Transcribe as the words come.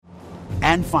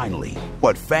And finally,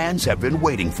 what fans have been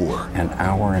waiting for. An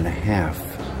hour and a half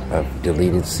of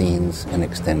deleted scenes and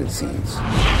extended scenes.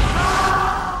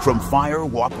 From Fire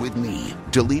Walk With Me,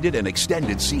 deleted and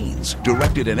extended scenes,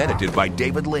 directed and edited by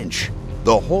David Lynch.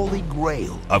 The holy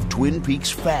grail of Twin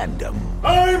Peaks fandom.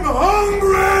 I'm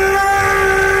hungry!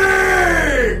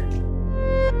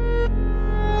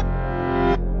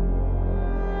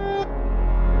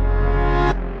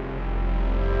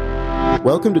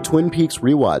 Welcome to Twin Peaks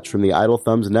Rewatch from the Idle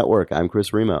Thumbs Network. I'm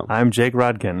Chris Remo. I'm Jake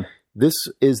Rodkin. This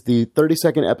is the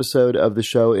 32nd episode of the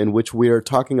show in which we are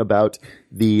talking about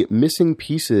the missing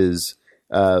pieces,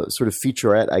 sort of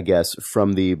featurette, I guess,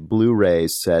 from the Blu-ray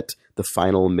set, The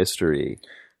Final Mystery.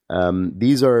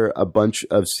 These are a bunch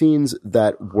of scenes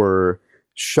that were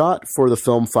shot for the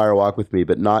film Fire Walk With Me,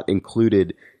 but not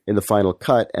included in the final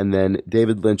cut. And then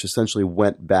David Lynch essentially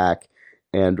went back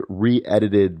and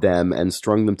re-edited them and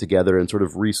strung them together and sort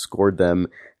of rescored them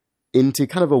into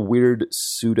kind of a weird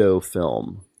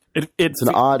pseudo-film. It's an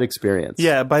odd experience.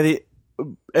 Yeah,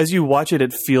 as you watch it,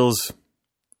 it feels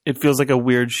like a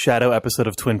weird shadow episode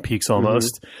of Twin Peaks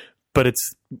almost, but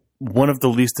it's one of the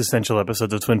least essential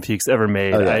episodes of Twin Peaks ever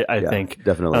made, I think.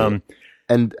 Definitely.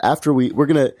 And after we're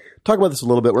going to talk about this a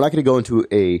little bit, we're not going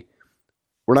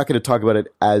to talk about it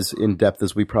as in depth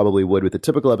as we probably would with a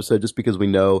typical episode, just because we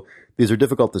know these are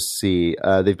difficult to see.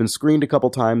 They've been screened a couple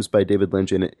times by David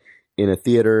Lynch in a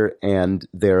theater, and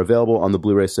they're available on the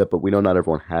Blu-ray set, but we know not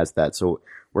everyone has that, so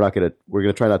we're going to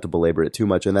try not to belabor it too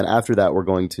much. And then after that, we're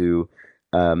going to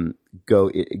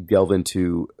delve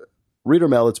into reader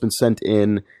mail that's been sent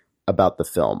in about the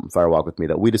film Fire Walk With Me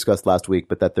that we discussed last week,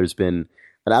 but that there's been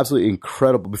an absolutely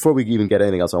incredible. Before we even get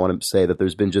anything else, I want to say that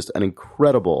there's been just an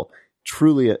incredible,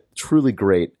 truly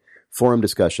great forum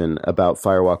discussion about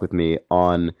Fire Walk With Me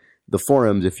on the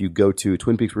forums. If you go to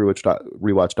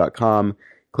twinpeaksrewatch.com,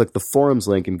 click the forums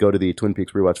link and go to the Twin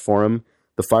Peaks Rewatch forum,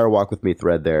 the Fire Walk With Me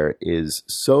thread there is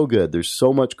so good. There's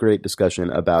so much great discussion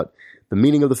about the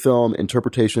meaning of the film,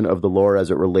 interpretation of the lore as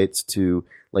it relates to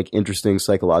like interesting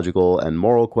psychological and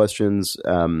moral questions,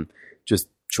 just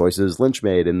choices Lynch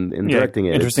made in directing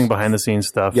it. Interesting behind the scenes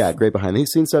stuff. Yeah, great behind the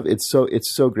scenes stuff. It's so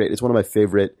great. It's one of my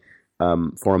favorite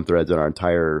forum threads in our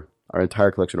entire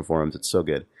collection of forums. It's so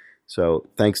good. So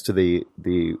thanks to the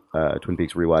Twin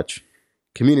Peaks Rewatch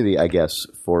community, I guess,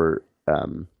 for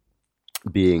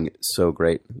being so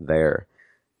great there.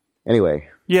 Anyway.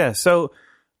 Yeah, so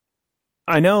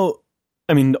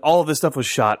all of this stuff was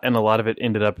shot and a lot of it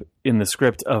ended up in the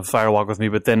script of Fire Walk With Me,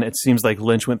 but then it seems like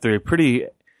Lynch went through a pretty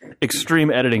extreme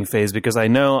editing phase, because I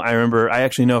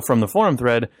actually know from the forum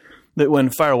thread that when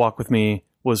Fire Walk With Me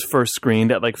was first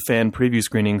screened at like fan preview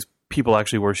screenings, people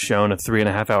actually were shown a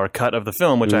 3.5 hour cut of the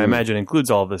film, which I imagine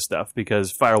includes all of this stuff,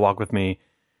 because Fire Walk With Me,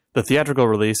 the theatrical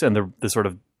release and the sort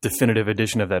of definitive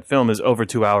edition of that film, is over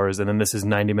 2 hours, and then this is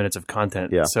 90 minutes of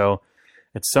content. Yeah. So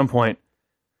at some point,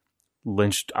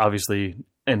 Lynch obviously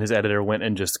and his editor went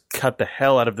and just cut the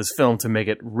hell out of this film to make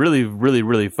it really, really,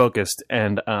 really focused.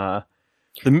 And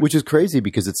which is crazy,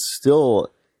 because it's still,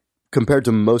 compared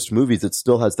to most movies, it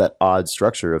still has that odd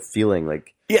structure of feeling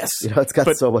like, yes, it's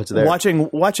got so much there.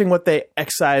 Watching what they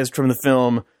excised from the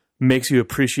film makes you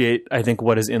appreciate, I think,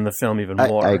 what is in the film even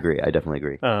more. I agree. I definitely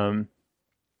agree. I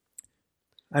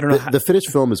don't know. The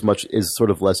finished film is sort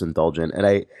of less indulgent, and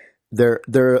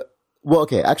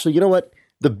actually, you know what?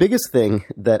 The biggest thing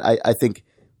that I think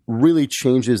really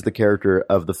changes the character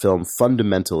of the film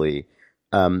fundamentally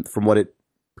from what it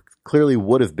clearly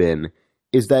would have been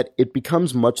is that it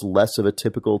becomes much less of a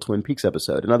typical Twin Peaks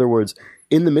episode. In other words,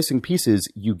 in the missing pieces,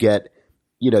 you get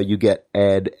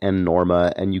Ed and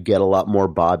Norma, and you get a lot more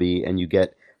Bobby, and you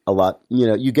get a lot,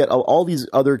 you get all these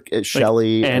other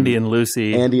Shelley, like Andy and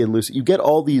Lucy. You get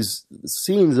all these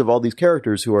scenes of all these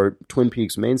characters who are Twin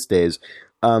Peaks mainstays.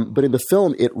 But in the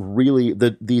film, it really,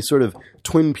 the sort of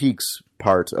Twin Peaks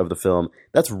part of the film,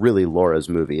 that's really Laura's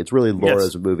movie. It's really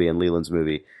Laura's movie and Leland's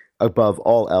movie above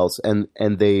all else. And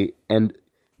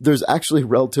there's actually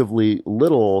relatively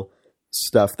little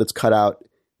stuff that's cut out.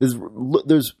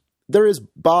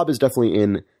 Bob is definitely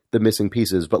in the missing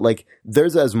pieces, but like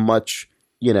there's as much,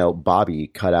 Bobby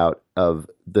cut out of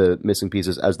the missing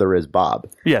pieces as there is Bob.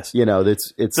 Yes.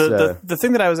 It's the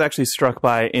thing that I was actually struck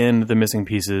by in the missing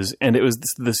pieces, and it was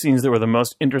the scenes that were the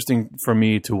most interesting for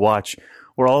me to watch,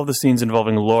 were all of the scenes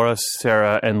involving Laura,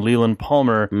 Sarah, and Leland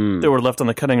Palmer that were left on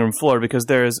the cutting room floor, because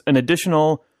there's an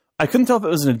additional, I couldn't tell if it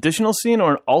was an additional scene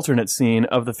or an alternate scene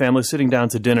of the family sitting down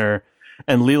to dinner,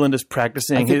 and Leland is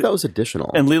practicing. I think that was additional.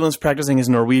 And Leland's practicing his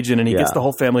Norwegian, and he gets the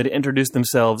whole family to introduce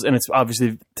themselves, and it's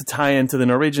obviously to tie into the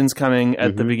Norwegians coming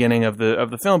at the beginning of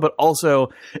the film, but also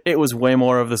it was way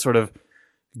more of the sort of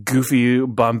goofy,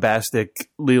 bombastic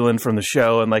Leland from the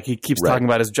show, and like he keeps talking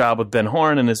about his job with Ben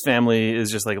Horne, and his family is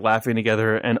just like laughing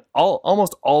together, and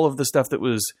almost all of the stuff that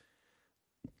was.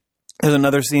 There's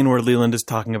another scene where Leland is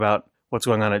talking about what's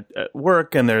going on at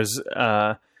work, and there's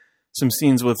some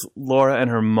scenes with Laura and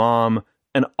her mom,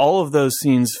 and all of those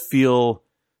scenes feel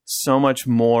so much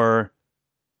more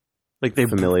like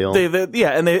familial.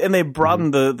 And they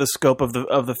broaden the scope of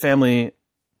the family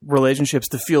relationships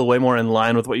to feel way more in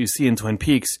line with what you see in Twin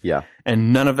Peaks. Yeah.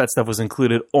 And none of that stuff was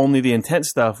included. Only the intense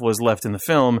stuff was left in the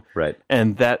film. Right.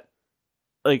 And that,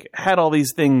 like, had all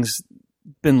these things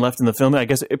been left in the film, I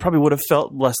guess it probably would have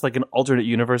felt less like an alternate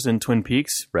universe in Twin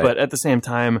Peaks. Right. But at the same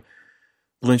time,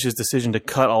 Lynch's decision to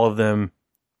cut all of them,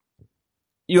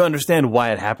 you understand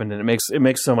why it happened, and it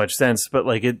makes so much sense. But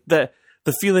like the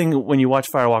feeling when you watch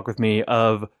Fire Walk with Me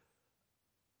of,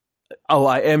 oh,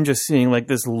 I am just seeing like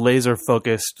this laser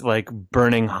focused, like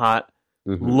burning hot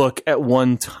look at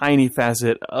one tiny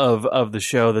facet of the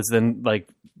show that's then like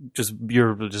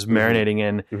you're just marinating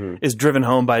in is driven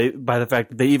home by the fact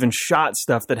that they even shot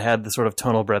stuff that had the sort of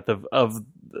tonal breadth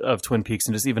of Twin Peaks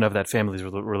and just even of that family's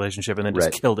relationship, and then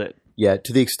just killed it. Yeah,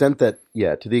 to the extent that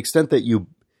you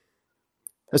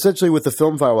essentially with the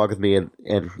film Fire Walk with Me, and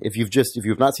if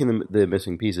you've not seen the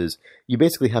missing pieces, you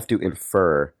basically have to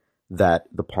infer that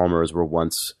the Palmers were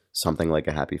once something like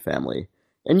a happy family.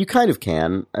 And you kind of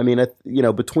can. I mean,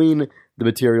 between the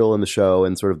material in the show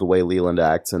and sort of the way Leland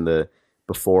acts and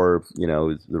before,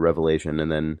 the revelation,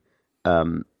 and then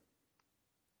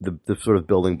the sort of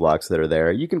building blocks that are there,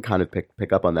 you can kind of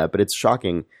pick up on that. But it's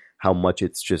shocking how much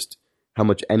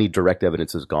any direct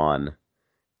evidence is gone.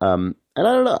 And I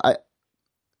don't know.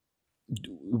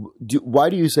 Why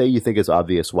do you say you think it's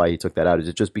obvious why he took that out? Is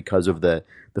it just because of the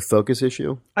focus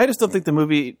issue? I just don't think the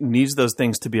movie needs those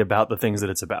things to be about the things that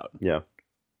it's about. Yeah.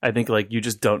 I think like you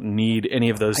just don't need any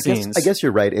of those scenes. I guess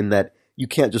you're right in that you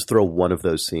can't just throw one of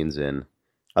those scenes in.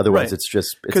 Otherwise,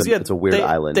 it's a weird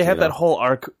island. They have that whole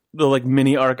arc, the like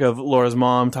mini arc of Laura's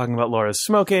mom talking about Laura's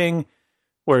smoking,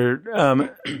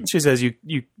 where she says you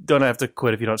don't have to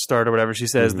quit if you don't start or whatever she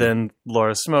says. Then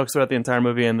Laura smokes throughout the entire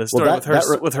movie, and the story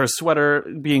with her sweater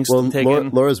being taken.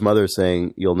 Laura's mother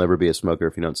saying you'll never be a smoker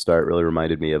if you don't start really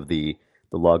reminded me of the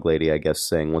log lady, I guess,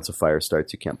 saying once a fire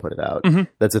starts you can't put it out.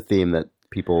 That's a theme that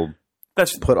people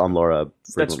put on Laura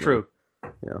frequently. That's true.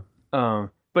 Yeah.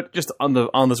 But just on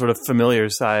the sort of familiar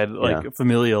side,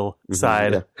 familial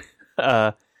side,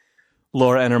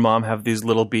 Laura and her mom have these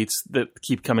little beats that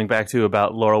keep coming back to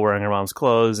about Laura wearing her mom's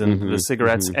clothes and the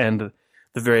cigarettes and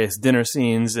the various dinner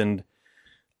scenes, and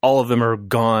all of them are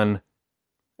gone.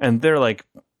 And they're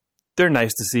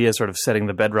nice to see as sort of setting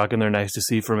the bedrock, and they're nice to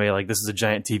see from a, like, this is a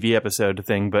giant TV episode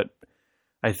thing. But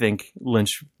I think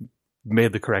Lynch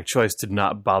made the correct choice to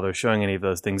not bother showing any of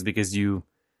those things, because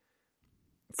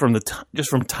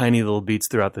from tiny little beats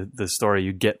throughout the story,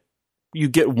 you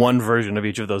get one version of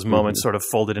each of those moments sort of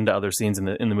folded into other scenes in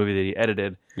the movie that he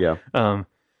edited. Yeah.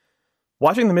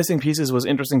 Watching the missing pieces was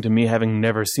interesting to me, having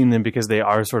never seen them, because they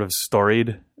are sort of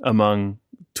storied among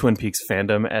Twin Peaks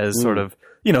fandom as sort of,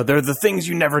 they're the things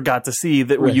you never got to see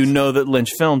that that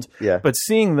Lynch filmed. Yeah. But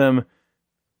seeing them,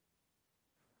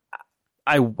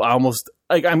 I almost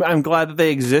like I'm glad that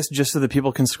they exist just so that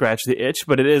people can scratch the itch,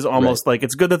 but it is almost like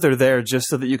it's good that they're there just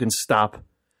so that you can stop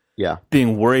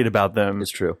being worried about them.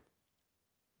 It's true.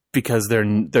 Because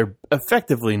they're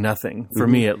effectively nothing for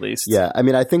me, at least. Yeah, I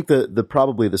mean, I think the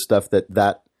probably the stuff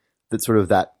that sort of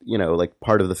that like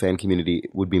part of the fan community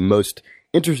would be most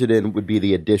interested in would be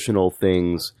the additional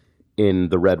things in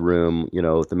the Red Room,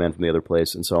 the Man from the Other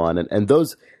Place, and so on. And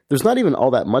those, there's not even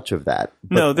all that much of that.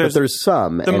 But there's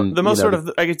some. The most sort of,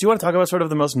 I guess, do you want to talk about sort of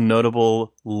the most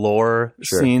notable lore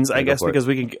scenes? I guess because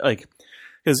we can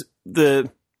because the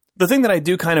thing that I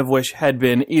do kind of wish had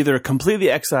been either completely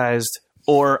excised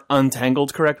or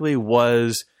untangled correctly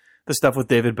was the stuff with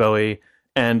David Bowie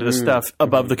and the stuff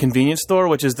above the convenience store,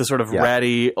 which is the sort of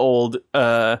ratty old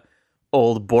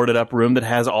boarded up room that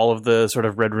has all of the sort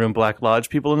of Red Room Black Lodge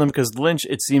people in them. Because Lynch,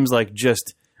 it seems like,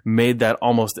 just made that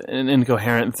almost an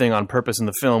incoherent thing on purpose in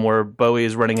the film, where Bowie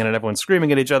is running in and everyone's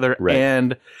screaming at each other,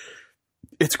 and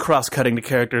it's cross-cutting to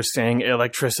characters saying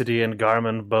electricity and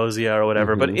Garmin Bozia or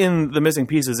whatever. But in the missing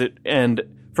pieces, and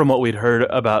from what we'd heard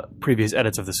about previous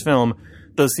edits of this film,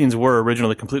 those scenes were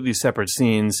originally completely separate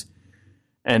scenes,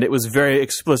 and it was very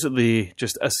explicitly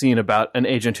just a scene about an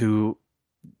agent who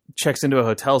checks into a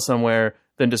hotel somewhere,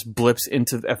 then just blips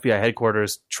into the FBI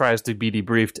headquarters, tries to be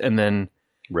debriefed, and then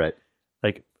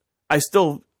like, I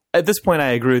still, at this point,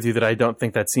 I agree with you that I don't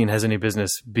think that scene has any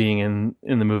business being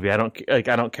in the movie. I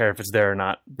don't care if it's there or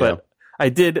not, but I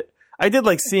did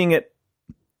like seeing it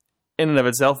in and of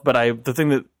itself, but the thing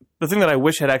that I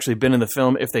wish had actually been in the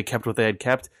film, if they kept what they had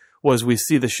kept, was we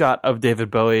see the shot of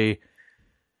David Bowie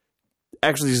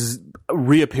actually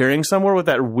reappearing somewhere with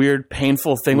that weird,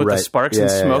 painful thing with the sparks and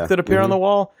smoke that appear on the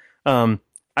wall.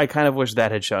 I kind of wish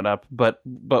that had shown up, but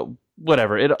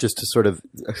whatever. It just to sort of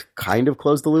kind of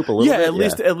close the loop a little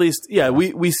bit. At least,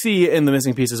 we see in the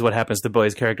missing pieces what happens to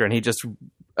Bowie's character, and he just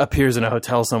appears in a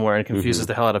hotel somewhere and confuses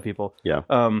the hell out of people. Yeah.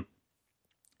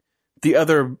 The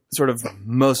other sort of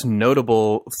most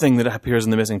notable thing that appears in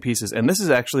the missing pieces, and this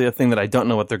is actually a thing that I don't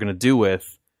know what they're going to do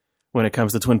with when it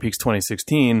comes to Twin Peaks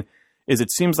 2016, is it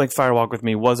seems like Fire Walk with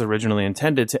Me was originally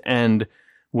intended to end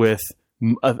with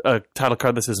a title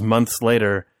card that says months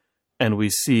later, and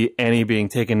we see Annie being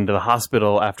taken into the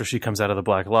hospital after she comes out of the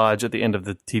Black Lodge at the end of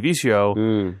the TV show.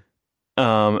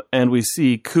 And we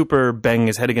see Cooper banging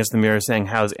his head against the mirror saying,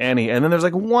 "How's Annie?" And then there's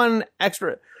like one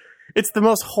extra... It's the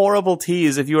most horrible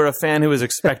tease if you are a fan who is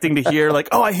expecting to hear, like,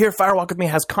 oh, I hear Fire Walk with Me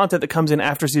has content that comes in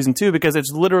after season 2, because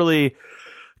it's literally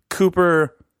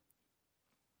Cooper...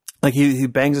 Like, he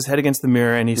bangs his head against the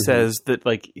mirror and he says that,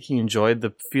 like, he enjoyed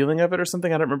the feeling of it or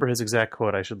something. I don't remember his exact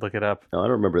quote. I should look it up. No, I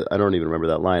don't remember. I don't even remember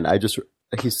that line.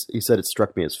 He said it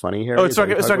struck me as funny here. Oh, it struck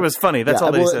him as funny. That's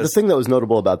all that he says. The thing that was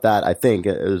notable about that, I think,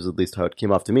 it was at least how it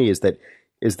came off to me, is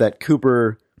that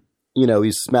Cooper,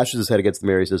 he smashes his head against the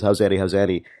mirror. He says, "How's Annie? How's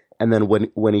Annie?" And then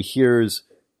when he hears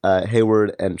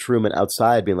Hayward and Truman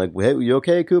outside being like, "Hey, you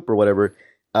okay, Coop?" or whatever,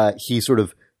 he sort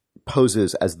of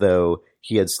poses as though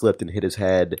he had slipped and hit his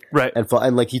head, right?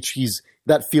 And like he's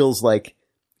that feels like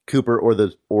Cooper or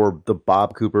the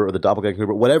Bob Cooper or the doppelganger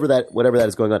Cooper, whatever that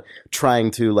is going on,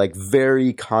 trying to like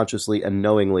very consciously and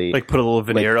knowingly like put a little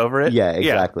veneer over it. Yeah,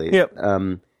 exactly. Yeah.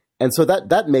 Yep. And so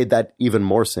that made that even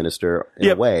more sinister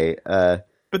in a way.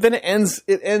 But then it ends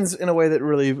in a way that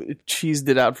really cheesed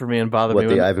it out for me and bothered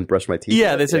me. I haven't brushed my teeth.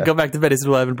 Yeah, they said go back to bed. He said,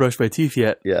 "Well, I haven't brushed my teeth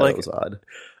yet." Yeah, like, that was odd.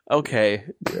 Okay.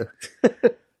 Yeah.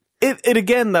 It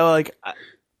again though, like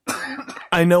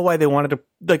I know why they wanted to,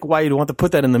 like why you'd want to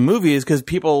put that in the movie is because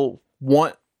people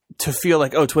want to feel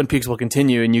like, oh, Twin Peaks will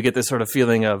continue, and you get this sort of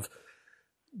feeling of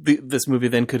this movie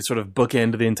then could sort of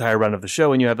bookend the entire run of the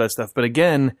show, and you have that stuff. But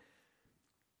again,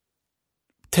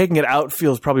 taking it out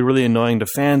feels probably really annoying to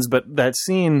fans, but that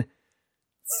scene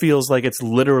feels like it's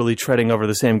literally treading over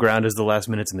the same ground as the last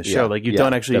minutes in the show. Like you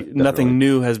don't actually, nothing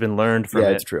new has been learned from it.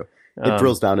 Yeah, it's true. It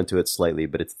drills down into it slightly,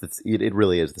 but it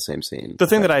really is the same scene. The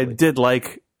thing that I did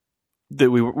like that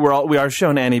we are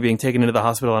shown Annie being taken into the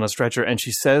hospital on a stretcher, and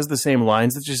she says the same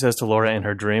lines that she says to Laura in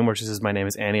her dream, where she says, "My name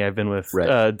is Annie. I've been with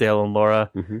Dale and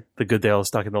Laura. The good Dale is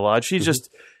stuck in the lodge." She just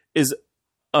is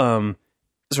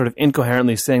sort of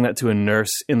incoherently saying that to a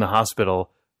nurse in the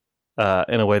hospital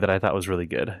in a way that I thought was really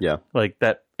good. Yeah, like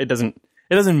that. It doesn't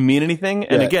mean anything.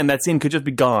 And again, that scene could just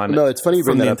be gone. No, it's funny you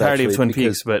bring from that the up, entirety actually, of Twin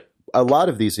Peaks, but. A lot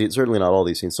of these scenes, certainly not all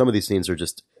these scenes, some of these scenes are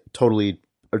just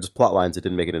just plot lines that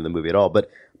didn't make it into the movie at all. But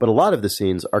a lot of the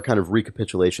scenes are kind of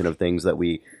recapitulation of things that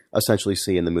we essentially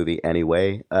see in the movie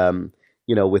anyway.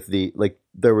 With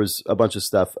there was a bunch of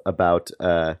stuff about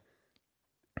the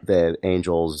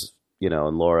angels,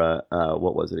 and Laura.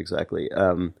 What was it exactly?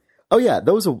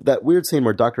 That weird scene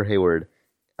where Dr. Hayward,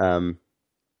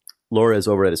 Laura is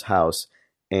over at his house,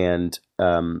 and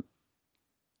Donna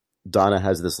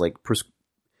has this like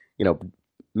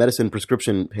medicine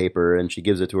prescription paper, and she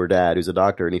gives it to her dad, who's a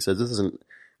doctor, and he says, "This isn't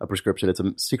a prescription, it's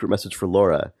a secret message for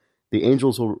Laura. The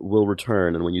angels will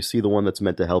return, and when you see the one that's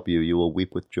meant to help you, you will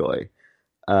weep with joy."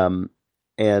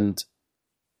 And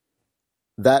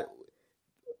that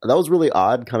was really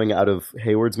odd coming out of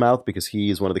Hayward's mouth, because he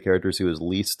is one of the characters who is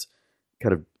least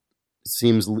kind of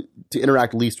seems to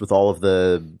interact least with all of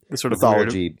the sort of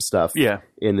mythology stuff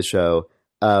in the show.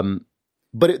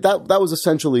 But that was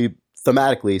essentially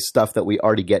thematically stuff that we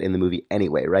already get in the movie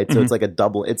anyway, right? So it's like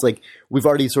it's like we've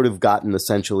already sort of gotten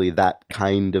essentially that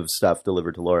kind of stuff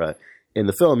delivered to Laura in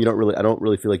the film. I don't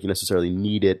really feel like you necessarily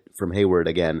need it from Hayward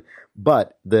again.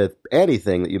 But the Annie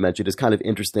thing that you mentioned is kind of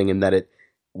interesting in that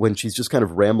when she's just kind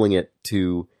of rambling it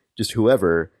to just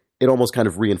whoever, it almost kind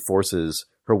of reinforces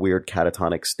her weird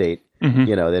catatonic state,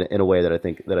 in a way that I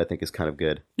think is kind of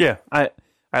good. Yeah,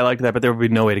 I liked that, but there would be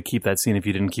no way to keep that scene if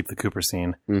you didn't keep the Cooper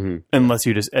scene, unless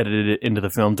you just edited it into the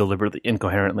film deliberately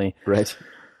incoherently. Right.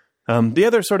 The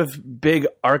other sort of big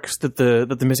arcs that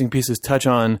the missing pieces touch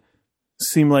on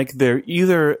seem like they're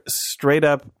either straight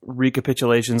up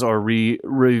recapitulations or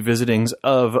revisitings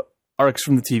of arcs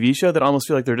from the TV show that almost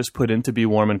feel like they're just put in to be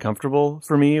warm and comfortable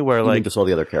for me. Where like just all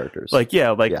the other characters,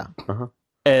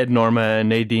 Ed, Norma, and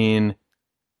Nadine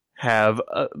have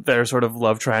their sort of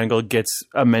love triangle gets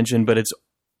a mention, but it's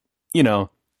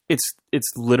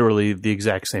it's literally the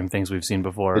exact same things we've seen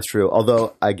before. It's true.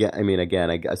 Although I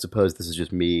suppose this is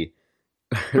just me.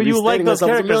 But you like those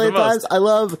characters the most. Times. I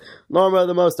love Norma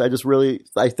the most. I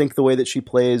think the way that she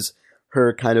plays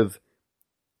her kind of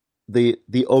the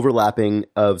overlapping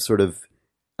of sort of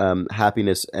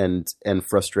happiness and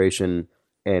frustration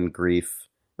and grief.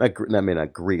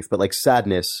 Not grief, but like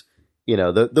sadness. You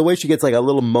know, the way she gets like a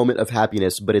little moment of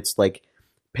happiness, but it's like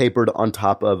papered on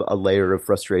top of a layer of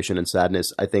frustration and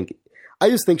sadness. I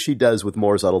just think she does with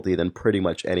more subtlety than pretty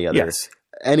much any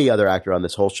other actor on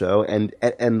this whole show.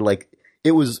 And like,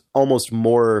 it was almost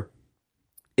more,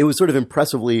 it was sort of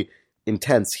impressively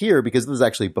intense here because this is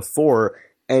actually before,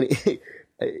 and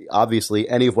obviously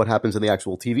any of what happens in the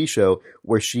actual TV show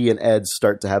where she and Ed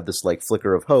start to have this like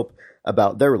flicker of hope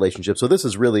about their relationship. So this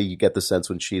is really, you get the sense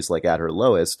when she's like at her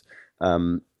lowest.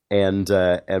 And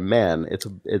man,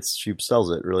 she sells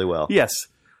it really well. Yes,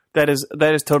 that is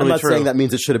totally true. I'm not saying that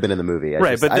means it should have been in the movie.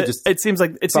 It seems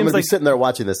like be sitting there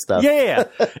watching this stuff. Yeah.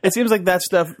 It seems like that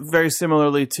stuff very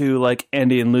similarly to like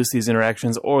Andy and Lucy's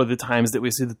interactions, or the times that we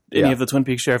see any of the Twin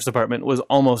Peaks Sheriff's Department was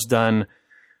almost done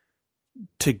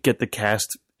to get the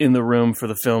cast in the room for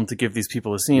the film to give these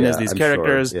people a scene as these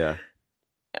characters. Sure.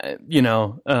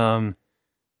 Yeah,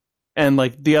 and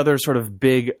like the other sort of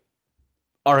big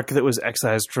arc that was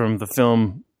excised from the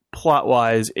film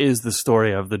plot-wise is the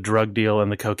story of the drug deal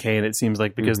and the cocaine, it seems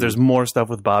like, because there's more stuff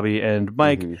with Bobby and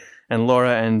Mike and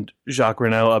Laura and Jacques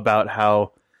Renault about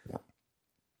how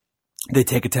they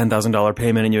take a $10,000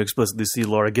 payment, and you explicitly see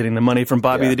Laura getting the money from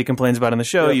Bobby that he complains about in the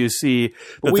show. You see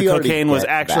that the cocaine was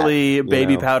actually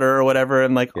baby powder or whatever,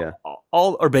 and like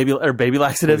or baby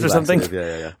laxatives or something.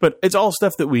 Yeah. But it's all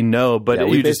stuff that we know. But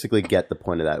we basically get the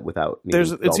point of that without.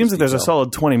 It seems like there's a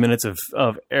solid 20 minutes of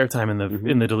airtime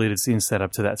in the deleted scenes set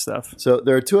up to that stuff. So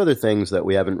there are two other things that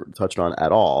we haven't touched on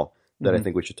at all that I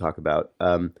think we should talk about.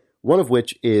 One of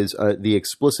which is the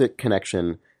explicit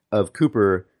connection of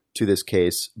Cooper to this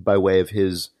case by way of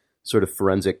his sort of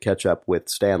forensic catch-up with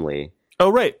Stanley. Oh,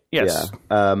 right. Yes.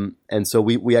 Yeah. And so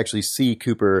we actually see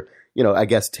Cooper, I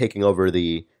guess taking over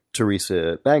the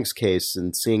Teresa Banks case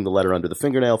and seeing the letter under the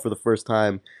fingernail for the first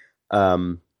time.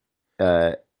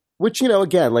 Which,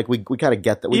 again, like we kind of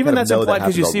get that. Even that's implied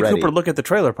because you see Cooper look at the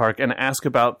trailer park and ask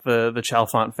about the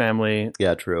Chalfant family.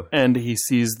 Yeah, true. And he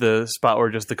sees the spot where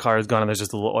just the car is gone and there's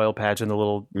just a little oil patch and the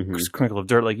little crinkle of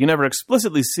dirt. Like, you never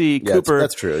explicitly see Cooper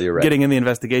that's true. You're right. Getting in the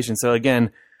investigation. So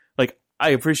again, like, I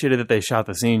appreciated that they shot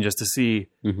the scene just to see.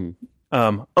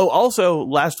 Also,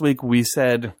 last week we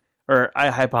said, or I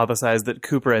hypothesized that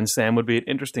Cooper and Sam would be an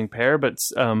interesting pair, but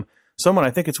someone, I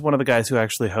think it's one of the guys who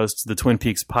actually hosts the Twin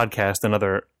Peaks podcast,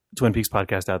 another Twin Peaks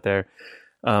podcast out there,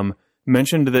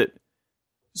 mentioned that,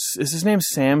 is his name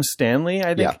Sam Stanley,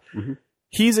 I think? Yeah.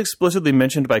 He's explicitly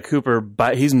mentioned by Cooper,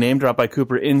 he's name dropped by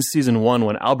Cooper in season 1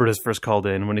 when Albert is first called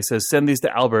in, when he says, send these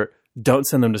to Albert, don't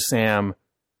send them to Sam.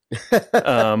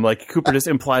 Like Cooper just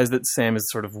implies that Sam is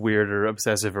sort of weird or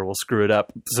obsessive or will screw it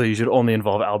up, so you should only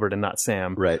involve Albert and not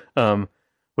Sam. Right.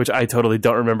 Which I totally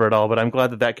don't remember at all, but I'm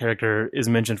glad that character is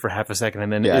mentioned for half a second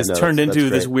and then is turned into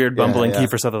this weird bumbling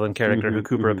Kiefer Sutherland character who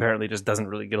Cooper apparently just doesn't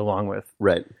really get along with.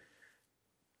 Right.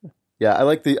 Yeah, I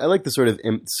like the sort of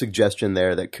suggestion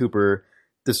there that Cooper,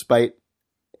 despite,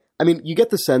 I mean, you get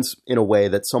the sense in a way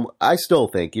that I still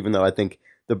think, even though I think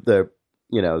the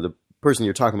person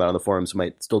you're talking about on the forums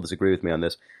might still disagree with me on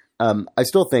this, I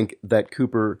still think that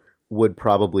Cooper would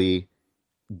probably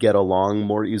get along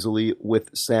more easily with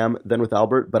Sam than with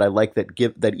Albert, but I like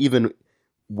that even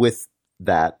with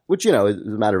that, which, is a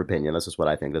matter of opinion. That's just what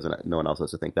I think. No one else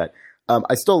has to think that.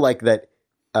 I still like that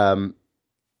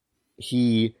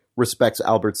he respects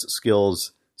Albert's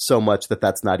skills so much that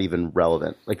that's not even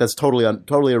relevant. Like, that's totally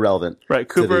irrelevant. Right.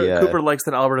 Cooper likes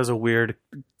that Albert is a weird,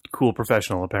 cool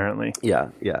professional, apparently. Yeah.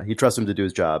 He trusts him to do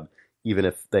his job, even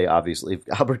if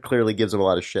Albert clearly gives him a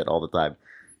lot of shit all the time.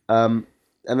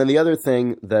 And then the other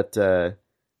thing that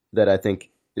I think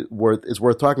is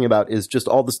worth talking about is just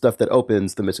all the stuff that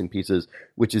opens The Missing Pieces,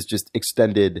 which is just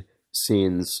extended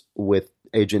scenes with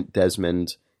Agent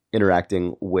Desmond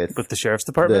interacting with the sheriff's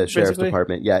department.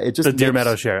 Department, yeah. It just the Deer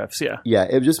Meadow sheriffs, yeah. Yeah,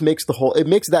 it just makes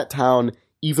that town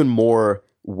even more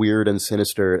weird and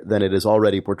sinister than it is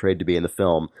already portrayed to be in the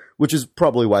film, which is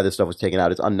probably why this stuff was taken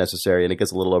out. It's unnecessary and it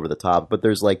gets a little over the top. But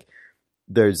there's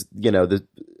the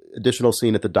additional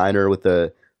scene at the diner with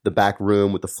the back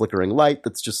room with the flickering light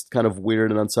that's just kind of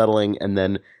weird and unsettling, and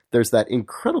then there's that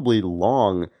incredibly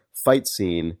long fight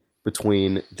scene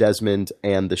between Desmond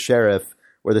and the sheriff,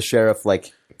 where the sheriff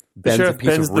bends a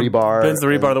piece of rebar. Bends the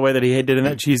rebar the way that he did in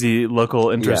that cheesy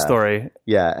local interest story.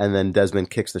 Yeah, and then Desmond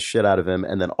kicks the shit out of him,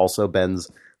 and then also bends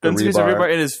a piece of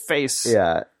rebar in his face.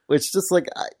 Yeah, which just like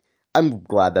I'm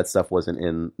glad that stuff wasn't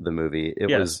in the movie.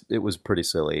 It was pretty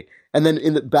silly. And then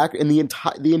in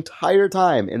the entire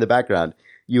time in the background,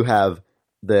 you have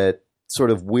the sort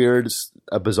of weird,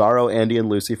 bizarro Andy and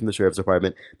Lucy from the sheriff's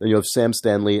department. Then you have Sam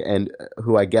Stanley, and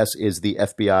who I guess is the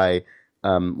FBI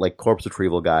like corpse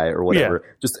retrieval guy or whatever.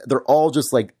 Yeah. Just they're all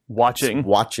just like watching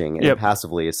and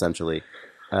passively, essentially.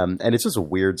 And it's just a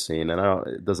weird scene, and I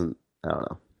don't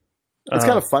know. It's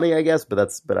kind of funny, I guess, but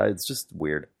it's just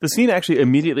weird. The scene actually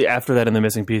immediately after that in The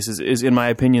Missing Pieces is, in my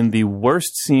opinion, the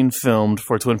worst scene filmed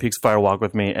for Twin Peaks Fire Walk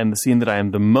with Me, and the scene that I am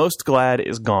the most glad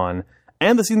is gone,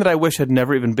 and the scene that I wish had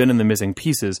never even been in The Missing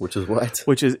Pieces. Which is what?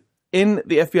 Which is in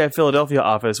the FBI Philadelphia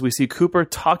office, we see Cooper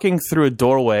talking through a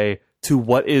doorway to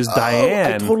what is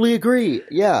Diane. I totally agree,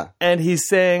 yeah. And he's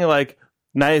saying, like,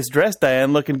 nice dress,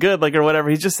 Diane, looking good, like, or whatever.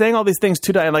 He's just saying all these things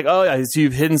to Diane, like, oh, so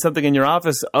you've hidden something in your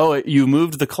office. Oh, you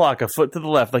moved the clock a foot to the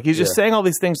left. Like, he's just saying all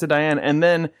these things to Diane, and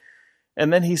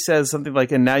then he says something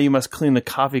like, and now you must clean the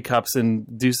coffee cups and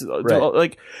do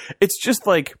like, it's just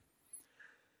like,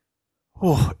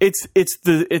 oh, it's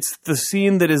the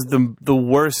scene that is the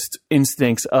worst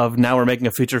instincts of, now we're making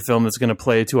a feature film that's going to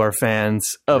play to our fans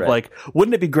of like,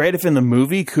 wouldn't it be great if in the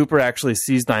movie Cooper actually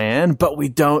sees Diane, but we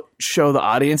don't show the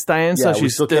audience Diane, so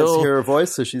she's still can't hear her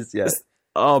voice, so she's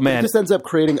oh man, it just ends up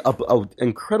creating a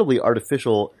incredibly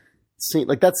artificial scene.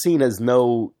 Like that scene has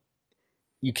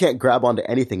you can't grab onto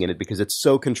anything in it because it's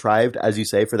so contrived, as you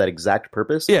say, for that exact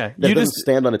purpose. Yeah, that it doesn't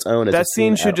stand on its own. As that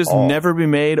scene should just all. Never be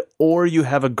made, or you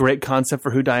have a great concept for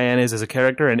who Diane is as a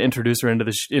character and introduce her into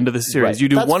the series. Right. You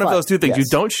do That's one fine. of those two things. Yes. You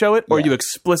don't show it, or you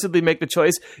explicitly make the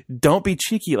choice. Don't be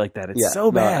cheeky like that. It's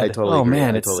so bad. I totally oh agree.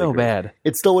 man, I it's totally so agree. bad.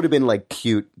 It still would have been like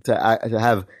cute to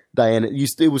have Diane. It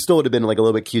still would have been like a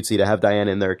little bit cutesy to have Diane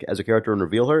in there as a character and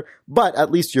reveal her. But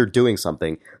at least you're doing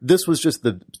something. This was just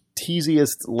the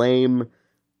teasiest, lame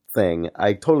thing.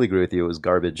 I totally agree with you. It was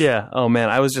garbage. Yeah. Oh man,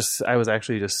 I was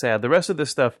actually just sad. The rest of this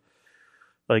stuff,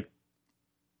 like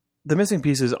The Missing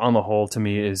Pieces on the whole, to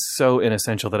me is so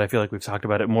inessential that I feel like we've talked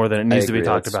about it more than it needs to be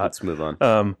talked about. Let's move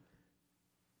on.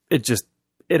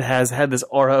 It has had this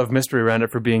aura of mystery around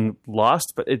it for being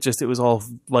lost, but it was all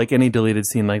like any deleted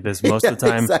scene like this most of the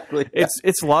time. Exactly.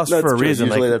 It's lost for a reason.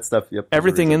 Usually like, that stuff. Yep,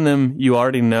 everything in them you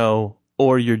already know,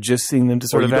 or you're just seeing them to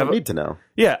sort or of you have. Don't need to know.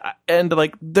 Yeah, and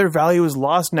like their value is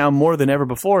lost now more than ever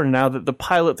before. Now that the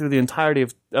pilot through the entirety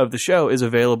of the show is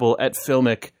available at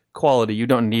filmic quality, you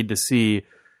don't need to see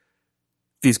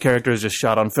these characters just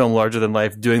shot on film larger than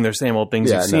life doing their same old things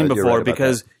you've seen before,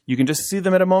 because you can just see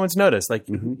them at a moment's notice. Like,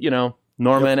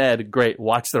 Norma and Ed, great.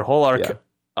 Watch their whole arc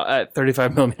at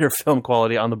 35 millimeter film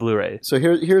quality on the Blu-ray. So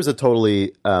here's a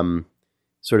totally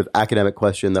sort of academic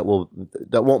question that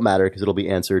won't matter because it'll be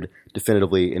answered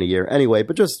definitively in a year anyway,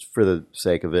 but just for the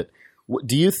sake of it,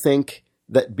 do you think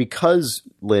that because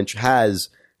Lynch has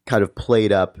kind of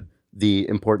played up the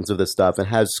importance of this stuff and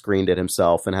has screened it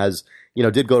himself and has,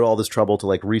 did go to all this trouble to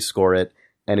like rescore it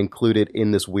and include it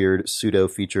in this weird pseudo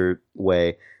feature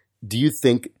way, do you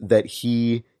think that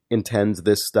he intends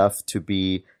this stuff to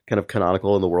be kind of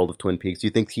canonical in the world of Twin Peaks? Do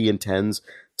you think he intends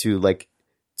to like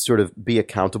sort of be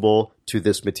accountable to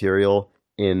this material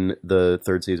in the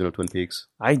third season of Twin Peaks?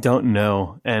 I don't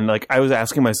know. And like I was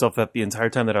asking myself that the entire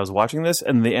time that I was watching this,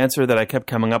 and the answer that I kept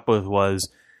coming up with was,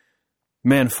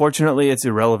 man, fortunately it's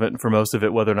irrelevant for most of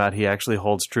it whether or not he actually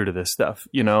holds true to this stuff,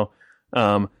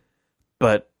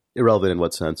 but irrelevant in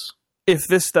what sense? If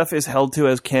this stuff is held to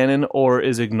as canon or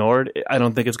is ignored, I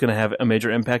don't think it's going to have a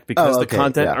major impact because the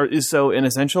content is so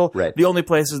inessential. Right. The only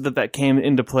places that came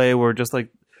into play were just like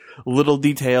little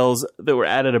details that were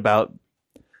added about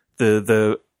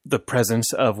the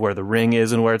presence of where the ring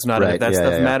is and where it's not. Right. And if that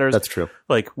stuff matters. That's true.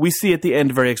 Like we see at the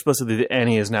end very explicitly that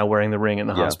Annie is now wearing the ring in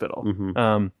the hospital.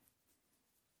 Mm-hmm.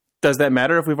 Does that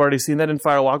matter if we've already seen that in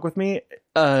Fire Walk with Me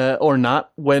or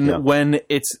not? When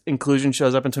its inclusion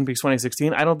shows up in Twin Peaks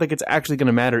 2016, I don't think it's actually going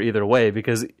to matter either way,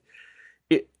 because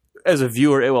as a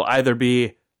viewer, it will either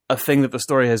be a thing that the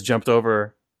story has jumped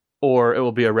over, or it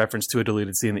will be a reference to a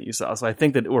deleted scene that you saw. So I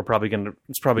think that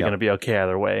it's probably going to be okay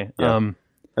either way. Yeah.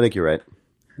 I think you're right.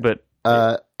 But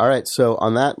all right, so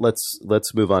on that,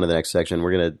 let's move on to the next section.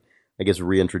 We're going to, I guess,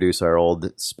 reintroduce our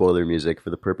old spoiler music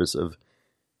for the purpose of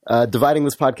dividing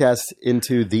this podcast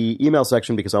into the email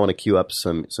section, because I want to queue up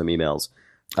some emails.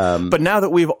 But now that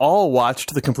we've all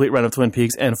watched the complete run of Twin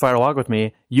Peaks and Fire Walk with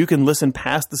Me, you can listen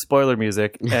past the spoiler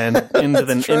music and into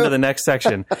the next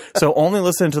section. So only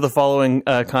listen to the following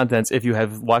contents if you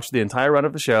have watched the entire run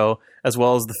of the show as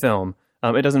well as the film.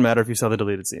 It doesn't matter if you saw the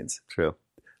deleted scenes. True.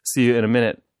 See you in a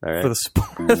minute for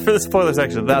the spoiler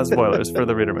section. Without spoilers for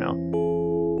the reader mail.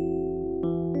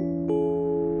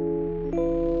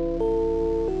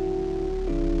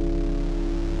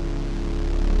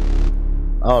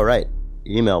 All right,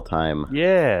 email time.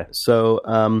 Yeah. So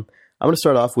I'm going to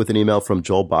start off with an email from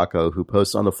Joel Bacco, who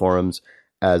posts on the forums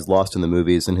as Lost in the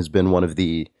Movies and has been one of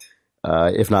the,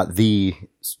 if not the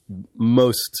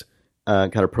most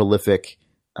kind of prolific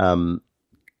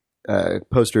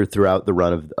poster throughout the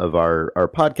run of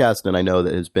our podcast. And I know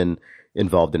that has been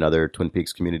involved in other Twin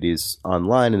Peaks communities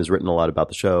online and has written a lot about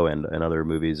the show and other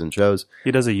movies and shows. He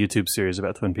does a YouTube series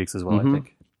about Twin Peaks as well, I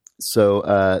think.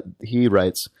 So he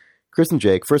writes, Chris and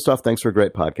Jake, first off, thanks for a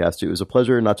great podcast. It was a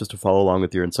pleasure not just to follow along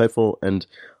with your insightful and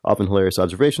often hilarious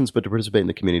observations, but to participate in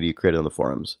the community you created on the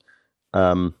forums.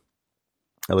 I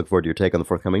look forward to your take on the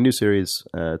forthcoming new series,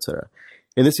 etc.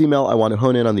 In this email, I want to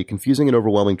hone in on the confusing and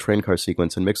overwhelming train car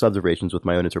sequence and mix observations with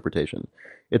my own interpretation.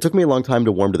 It took me a long time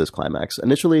to warm to this climax.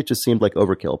 Initially, it just seemed like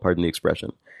overkill, pardon the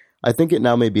expression. I think it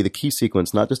now may be the key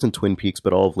sequence, not just in Twin Peaks,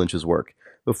 but all of Lynch's work.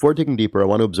 Before digging deeper, I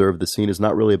want to observe the scene is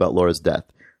not really about Laura's death.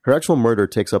 Her actual murder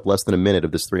takes up less than a minute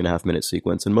of this 3.5-minute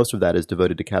sequence, and most of that is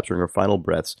devoted to capturing her final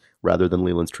breaths rather than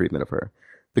Leland's treatment of her.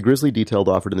 The grisly details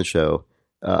offered in the show,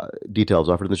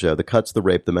 the cuts, the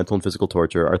rape, the mental and physical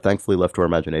torture, are thankfully left to our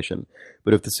imagination.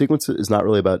 But if the sequence is not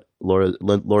really about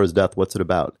Laura's death, what's it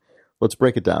about? Let's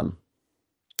break it down.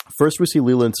 First, we see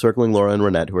Leland circling Laura and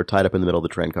Renette, who are tied up in the middle of the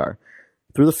train car.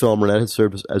 Through the film, Renette has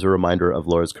served as a reminder of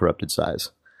Laura's corrupted side.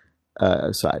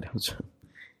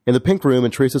 In the Pink Room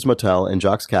in Teresa's motel and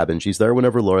Jock's cabin, she's there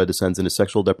whenever Laura descends into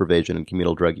sexual deprivation and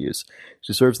communal drug use.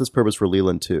 She serves this purpose for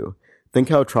Leland, too. Think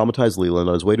how traumatized Leland,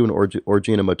 on his way to an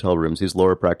orgy in a motel room, sees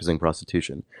Laura practicing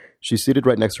prostitution. She's seated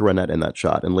right next to Ronette in that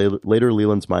shot, and later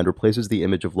Leland's mind replaces the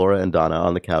image of Laura and Donna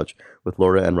on the couch with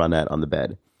Laura and Ronette on the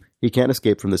bed. He can't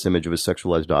escape from this image of his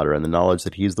sexualized daughter and the knowledge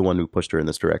that he's the one who pushed her in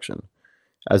this direction.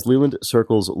 As Leland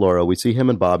circles Laura, we see him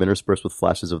and Bob interspersed with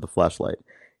flashes of the flashlight.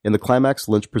 In the climax,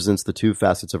 Lynch presents the two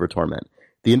facets of her torment: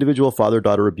 the individual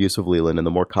father-daughter abuse of Leland and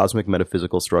the more cosmic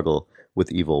metaphysical struggle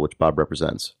with evil, which Bob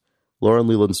represents. Laura and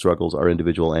Leland's struggles are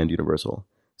individual and universal.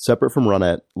 Separate from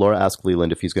Ronette, Laura asks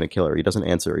Leland if he's going to kill her. He doesn't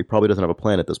answer. He probably doesn't have a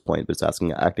plan at this point, but is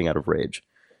acting out of rage.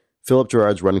 Philip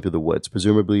Gerard's running through the woods,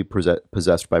 presumably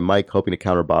possessed by Mike, hoping to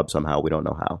counter Bob somehow. We don't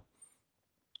know how.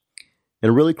 In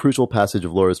a really crucial passage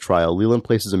of Laura's trial, Leland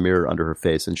places a mirror under her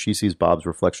face, and she sees Bob's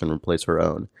reflection replace her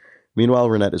own. Meanwhile,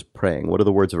 Ronette is praying. What are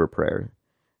the words of her prayer?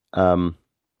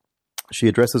 She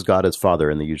addresses God as Father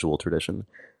in the usual tradition.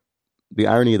 The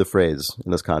irony of the phrase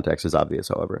in this context is obvious,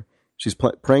 however. She's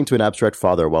praying to an abstract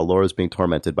father while Laura's being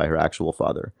tormented by her actual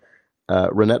father.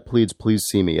 Ronette pleads, "Please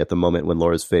see me," at the moment when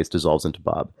Laura's face dissolves into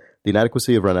Bob. The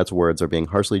inadequacy of Ronette's words are being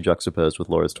harshly juxtaposed with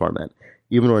Laura's torment.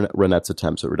 Even Ronette's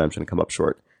attempts at redemption come up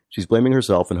short. She's blaming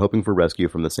herself and hoping for rescue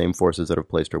from the same forces that have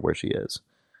placed her where she is.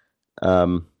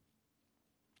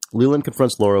 Leland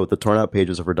confronts Laura with the torn-out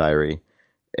pages of her diary,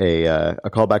 a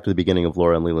callback to the beginning of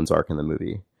Laura and Leland's arc in the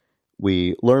movie.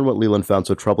 We learn what Leland found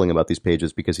so troubling about these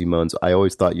pages because he moans, "I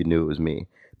always thought you knew it was me."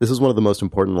 This is one of the most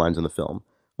important lines in the film.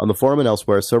 On the forum and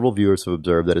elsewhere, several viewers have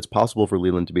observed that it's possible for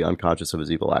Leland to be unconscious of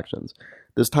his evil actions.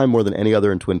 This time, more than any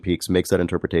other in Twin Peaks, makes that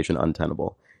interpretation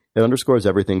untenable. It underscores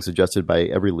everything suggested by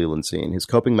every Leland scene. His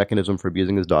coping mechanism for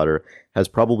abusing his daughter has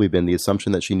probably been the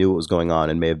assumption that she knew what was going on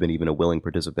and may have been even a willing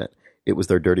participant. It was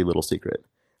their dirty little secret.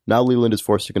 Now Leland is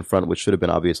forced to confront what should have been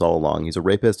obvious all along. He's a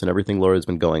rapist, and everything Laura has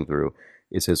been going through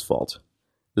is his fault.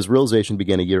 This realization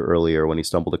began a year earlier when he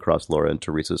stumbled across Laura in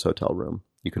Teresa's hotel room.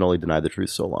 You can only deny the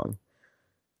truth so long.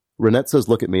 Ronette says,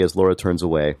 "Look at me," as Laura turns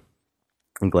away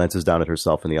and glances down at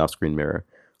herself in the off-screen mirror.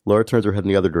 Laura turns her head in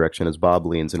the other direction as Bob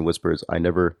leans and whispers, "I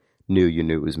never knew you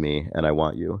knew it was me, and I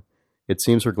want you." It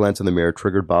seems her glance in the mirror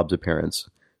triggered Bob's appearance.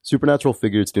 Supernatural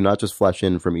figures do not just flash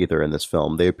in from ether in this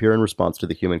film. They appear in response to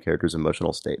the human character's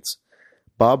emotional states.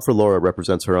 Bob for Laura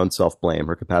represents her own self-blame,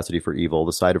 her capacity for evil,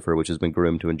 the side of her which has been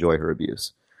groomed to enjoy her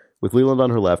abuse. With Leland on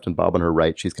her left and Bob on her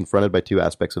right, she's confronted by two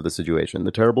aspects of the situation: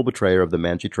 the terrible betrayer of the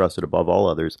man she trusted above all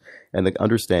others, and the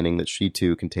understanding that she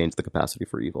too contains the capacity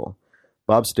for evil.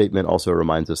 Bob's statement also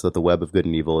reminds us that the web of good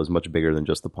and evil is much bigger than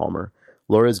just the Palmer.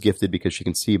 Laura is gifted because she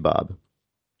can see Bob.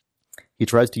 He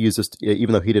tries to use this,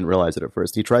 even though he didn't realize it at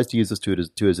first, he tries to use this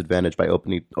to his advantage by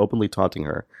openly taunting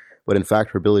her, but in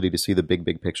fact her ability to see the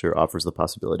big picture offers the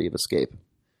possibility of escape.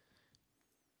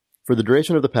 For the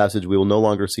duration of the passage, we will no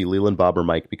longer see Leland, Bob, or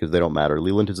Mike because they don't matter.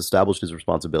 Leland has established his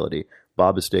responsibility.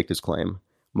 Bob has staked his claim.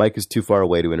 Mike is too far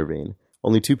away to intervene.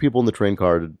 Only two people in the train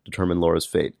car to determine Laura's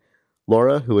fate.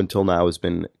 Laura, who until now has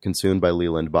been consumed by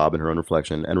Leland, Bob, and her own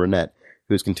reflection, and Ronette,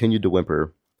 who has continued to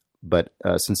whimper, but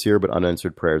sincere but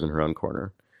unanswered prayers in her own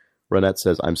corner. Ronette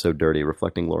says, "I'm so dirty,"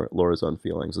 reflecting Laura's own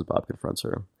feelings as Bob confronts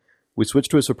her. We switch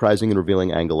to a surprising and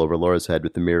revealing angle over Laura's head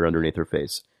with the mirror underneath her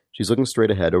face. She's looking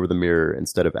straight ahead over the mirror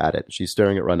instead of at it. She's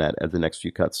staring at Ronette, as the next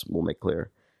few cuts will make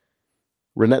clear.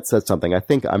 Ronette says something. I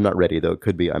think I'm not ready, though it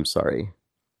could be I'm sorry.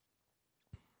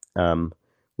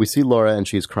 We see Laura, and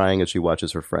she's crying as she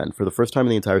watches her friend. For the first time in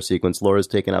the entire sequence, Laura's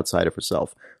taken outside of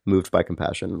herself, moved by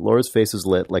compassion. Laura's face is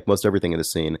lit, like most everything in the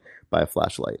scene, by a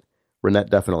flashlight. Ronette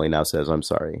definitely now says, I'm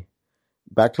sorry.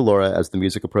 Back to Laura as the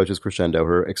music approaches crescendo.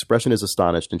 Her expression is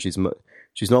astonished, and she's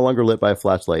no longer lit by a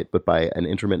flashlight, but by an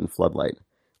intermittent floodlight.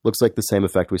 Looks like the same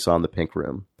effect we saw in the pink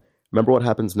room. Remember what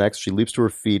happens next? She leaps to her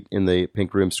feet in the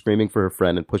pink room, screaming for her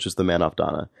friend, and pushes the man off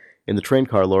Donna. In the train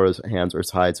car, Laura's hands are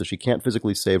tied, so she can't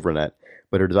physically save Ronette,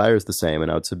 but her desire is the same, and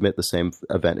I would submit the same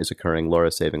event is occurring, Laura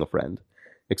saving a friend.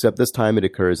 Except this time it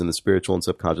occurs in the spiritual and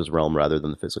subconscious realm rather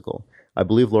than the physical. I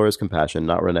believe Laura's compassion,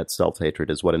 not Ronette's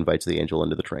self-hatred, is what invites the angel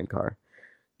into the train car.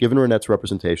 Given Ronette's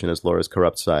representation as Laura's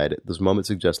corrupt side, this moment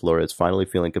suggests Laura is finally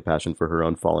feeling compassion for her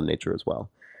own fallen nature as well.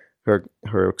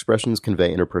 Her expressions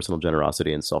convey interpersonal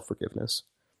generosity and self-forgiveness.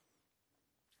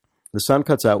 The sound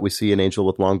cuts out. We see an angel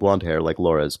with long blonde hair like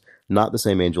Laura's, not the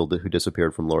same angel who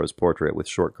disappeared from Laura's portrait with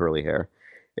short curly hair.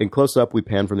 In close-up, we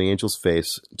pan from the angel's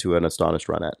face to an astonished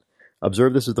Ronette.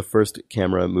 Observe this is the first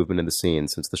camera movement in the scene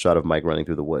since the shot of Mike running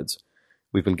through the woods.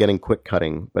 We've been getting quick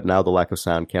cutting, but now the lack of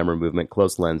sound, camera movement,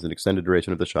 close lens, and extended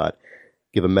duration of the shot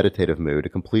give a meditative mood, a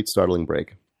complete startling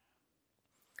break.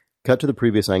 Cut to the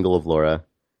previous angle of Laura,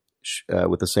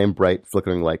 with the same bright,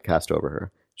 flickering light cast over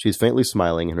her. She's faintly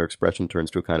smiling, and her expression turns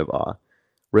to a kind of awe.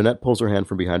 Ronette pulls her hand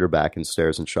from behind her back and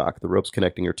stares in shock. The ropes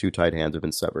connecting her two tied hands have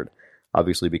been severed,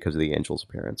 obviously because of the angel's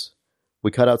appearance. We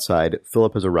cut outside.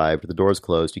 Philip has arrived. The door is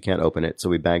closed. He can't open it,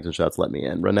 so he bangs and shouts, "Let me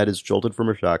in." Ronette is jolted from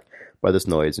her shock by this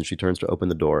noise, and she turns to open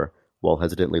the door while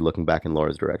hesitantly looking back in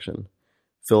Laura's direction.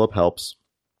 Philip helps,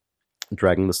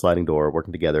 dragging the sliding door,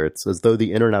 working together. It's as though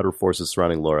the inner and outer forces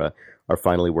surrounding Laura are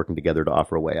finally working together to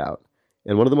offer a way out.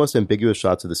 In one of the most ambiguous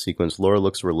shots of the sequence, Laura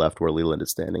looks to her left where Leland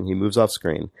is standing. He moves off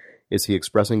screen. Is he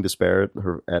expressing despair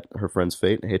at her friend's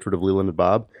fate, hatred of Leland and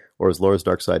Bob, or has Laura's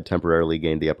dark side temporarily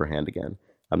gained the upper hand again?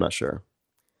 I'm not sure.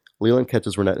 Leland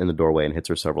catches Ronette in the doorway and hits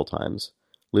her several times.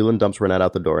 Leland dumps Ronette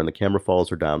out the door, and the camera follows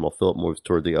her down while Philip moves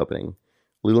toward the opening.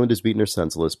 Leland has beaten her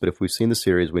senseless, but if we've seen the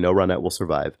series, we know Ronette will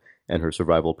survive, and her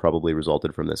survival probably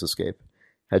resulted from this escape.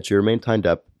 Had she remained tied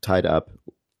up,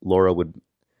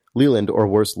 Leland, or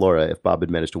worse, Laura, if Bob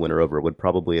had managed to win her over, would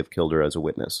probably have killed her as a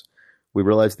witness. We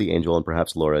realize the angel, and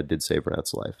perhaps Laura, did save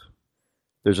Ronette's life.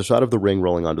 There's a shot of the ring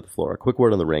rolling onto the floor. A quick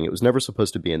word on the ring. It was never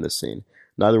supposed to be in this scene.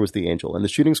 Neither was the angel. In the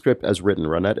shooting script as written,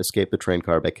 Ronette escaped the train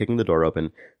car by kicking the door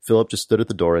open. Philip just stood at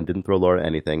the door and didn't throw Laura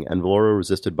anything, and Laura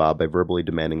resisted Bob by verbally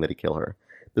demanding that he kill her.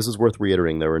 This is worth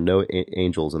reiterating. There were no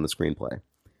angels in the screenplay.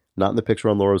 Not in the picture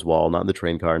on Laura's wall, not in the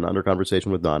train car, not in her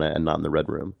conversation with Donna, and not in the Red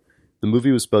Room. The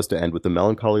movie was supposed to end with the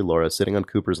melancholy Laura sitting on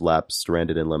Cooper's lap,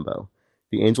 stranded in limbo.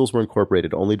 The angels were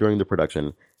incorporated only during the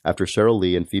production, after Cheryl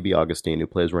Lee and Phoebe Augustine, who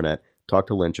plays Ronette, talked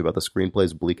to Lynch about the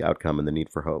screenplay's bleak outcome and the need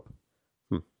for hope.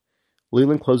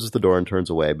 Leland closes the door and turns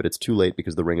away, but it's too late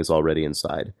because the ring is already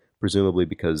inside, presumably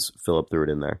because Philip threw it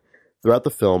in there. Throughout the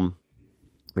film,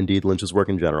 indeed Lynch's work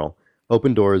in general,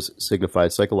 open doors signify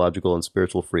psychological and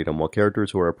spiritual freedom, while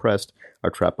characters who are oppressed are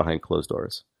trapped behind closed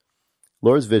doors.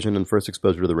 Laura's vision and first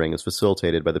exposure to the ring is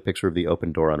facilitated by the picture of the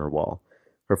open door on her wall.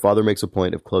 Her father makes a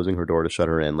point of closing her door to shut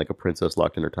her in, like a princess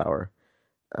locked in her tower.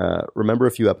 Remember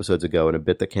a few episodes ago, in a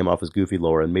bit that came off as goofy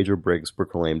lore, and Major Briggs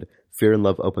proclaimed, "Fear and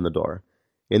love open the door."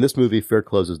 In this movie, fear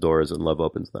closes doors and love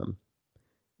opens them.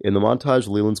 In the montage,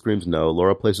 Leland screams no,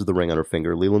 Laura places the ring on her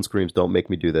finger, Leland screams don't make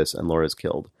me do this, and Laura is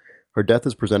killed. Her death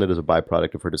is presented as a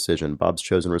byproduct of her decision, Bob's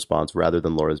chosen response, rather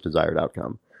than Laura's desired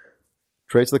outcome.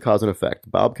 Trace the cause and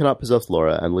effect. Bob cannot possess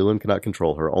Laura, and Leland cannot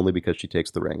control her only because she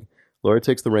takes the ring. Laura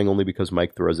takes the ring only because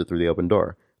Mike throws it through the open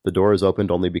door. The door is opened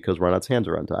only because Ronette's hands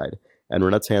are untied, and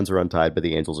Ronette's hands are untied by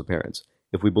the angel's appearance.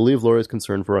 If we believe Laura's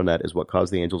concern for Ronette is what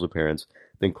caused the angel's appearance,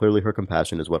 then clearly her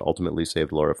compassion is what ultimately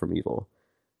saved Laura from evil.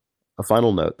 A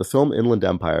final note, the film Inland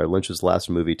Empire, Lynch's last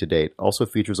movie to date, also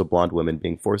features a blonde woman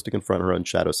being forced to confront her own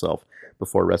shadow self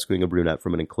before rescuing a brunette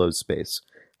from an enclosed space,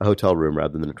 a hotel room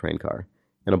rather than a train car.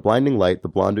 In a blinding light, the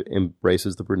blonde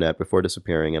embraces the brunette before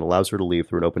disappearing and allows her to leave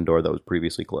through an open door that was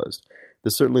previously closed.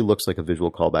 This certainly looks like a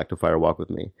visual callback to Fire Walk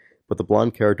With Me, but the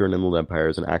blonde character in Inland Empire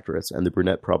is an actress, and the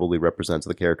brunette probably represents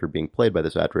the character being played by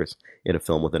this actress in a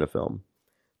film within a film.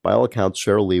 By all accounts,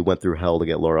 Cheryl Lee went through hell to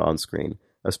get Laura on screen,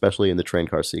 especially in the train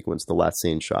car sequence, the last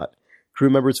scene shot. Crew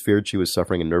members feared she was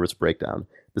suffering a nervous breakdown.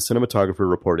 The cinematographer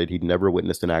reported he'd never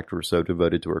witnessed an actor so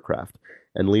devoted to her craft,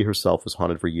 and Lee herself was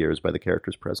haunted for years by the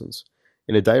character's presence.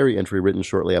 In a diary entry written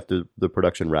shortly after the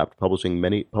production wrapped, published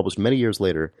many years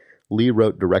later, Lee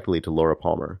wrote directly to Laura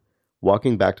Palmer.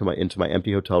 Walking back into my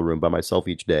empty hotel room by myself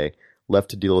each day, left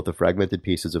to deal with the fragmented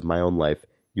pieces of my own life,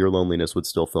 your loneliness would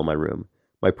still fill my room.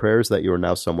 My prayer is that you are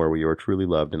now somewhere where you are truly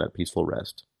loved and at peaceful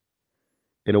rest.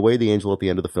 In a way, the angel at the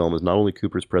end of the film is not only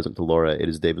Cooper's present to Laura, it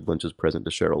is David Lynch's present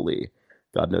to Cheryl Lee.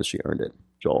 God knows she earned it.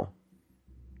 Joel.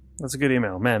 That's a good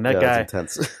email. Man, that guy.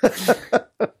 That's intense.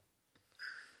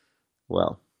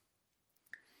 Well,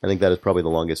 I think that is probably the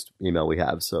longest email we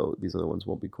have, so these other ones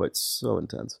won't be quite so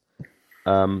intense.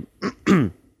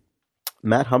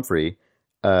 Matt Humphrey,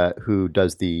 who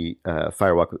does the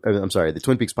the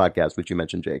Twin Peaks podcast, which you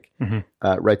mentioned, Jake,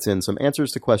 writes in some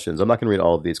answers to questions. I'm not going to read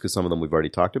all of these because some of them we've already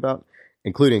talked about,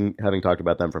 including having talked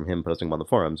about them from him posting them on the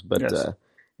forums. But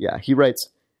yes. He writes,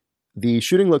 the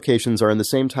shooting locations are in the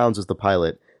same towns as the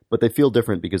pilot, but they feel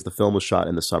different because the film was shot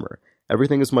in the summer.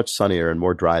 Everything is much sunnier and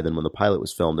more dry than when the pilot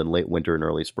was filmed in late winter and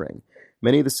early spring.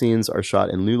 Many of the scenes are shot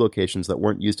in new locations that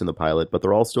weren't used in the pilot, but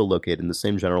they're all still located in the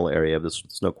same general area of the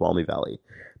Snoqualmie Valley.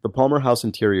 The Palmer house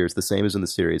interior is the same as in the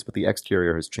series, but the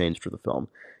exterior has changed for the film.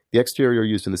 The exterior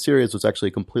used in the series was actually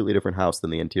a completely different house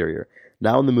than the interior.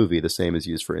 Now in the movie, the same is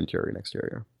used for interior and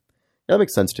exterior. That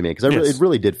makes sense to me, because it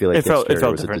really did feel like the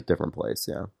exterior was a different place,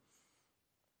 yeah.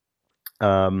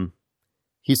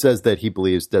 He says that he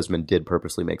believes Desmond did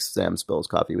purposely make Sam spill his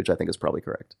coffee, which I think is probably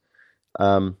correct.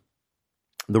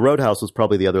 The Roadhouse was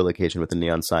probably the other location with the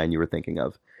neon sign you were thinking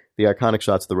of. The iconic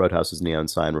shots of the Roadhouse's neon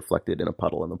sign reflected in a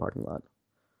puddle in the parking lot.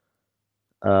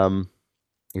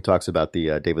 He talks about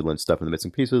the David Lynch stuff in The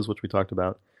Missing Pieces, which we talked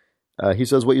about. He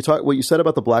says, what you said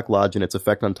about the Black Lodge and its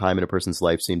effect on time in a person's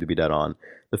life seemed to be dead on.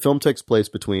 The film takes place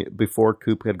before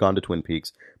Coop had gone to Twin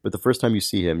Peaks, but the first time you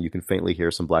see him, you can faintly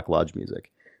hear some Black Lodge music.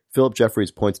 Philip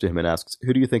Jeffries points to him and asks,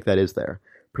 who do you think that is there?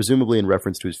 Presumably in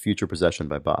reference to his future possession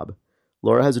by Bob.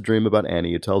 Laura has a dream about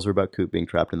Annie, who tells her about Coop being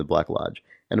trapped in the Black Lodge.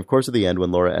 And of course, at the end,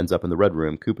 when Laura ends up in the Red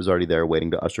Room, Coop is already there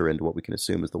waiting to usher into what we can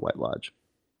assume is the White Lodge.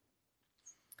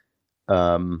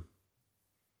 The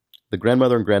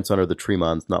grandmother and grandson are the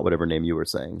Tremons, not whatever name you were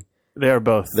saying. They are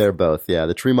both. They're both, yeah.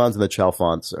 The Tremons and the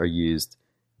Chalfonts are used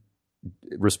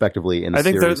respectively in the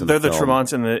series. I think they're the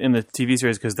Tremonts in the TV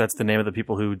series because that's the name of the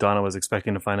people who Donna was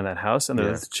expecting to find in that house, and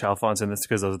they're the Chalfonts in this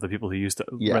because those are the people who used to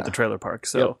rent the trailer park.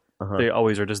 So they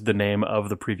always are just the name of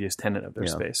the previous tenant of their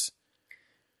space.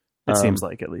 It seems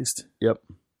like, at least. Yep.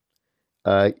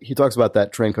 He talks about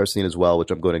that train car scene as well,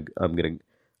 which I'm going to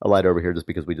light over here just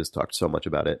because we just talked so much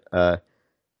about it.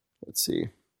 Let's see.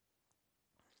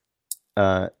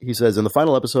 He says, in the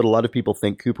final episode, a lot of people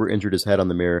think Cooper injured his head on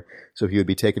the mirror, so he would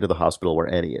be taken to the hospital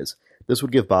where Annie is. This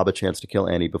would give Bob a chance to kill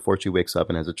Annie before she wakes up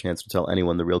and has a chance to tell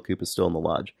anyone the real Coop is still in the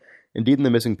lodge. Indeed, in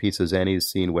The Missing Pieces, Annie is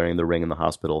seen wearing the ring in the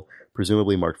hospital,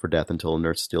 presumably marked for death until a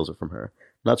nurse steals it from her.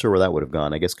 Not sure where that would have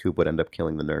gone. I guess Coop would end up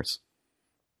killing the nurse.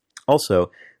 Also,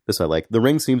 this I like, the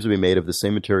ring seems to be made of the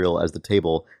same material as the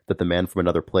table that the man from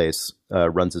another place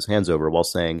runs his hands over while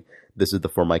saying, this is the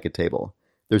Formica table.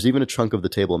 There's even a chunk of the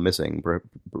table missing,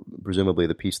 presumably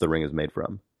the piece the ring is made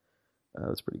from.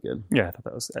 That's pretty good. Yeah, I thought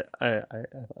that was I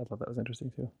thought that was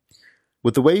interesting too.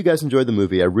 With the way you guys enjoyed the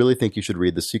movie, I really think you should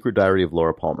read The Secret Diary of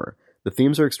Laura Palmer. The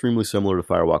themes are extremely similar to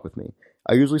Fire Walk with Me.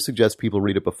 I usually suggest people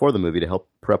read it before the movie to help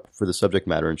prep for the subject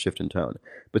matter and shift in tone.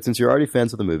 But since you're already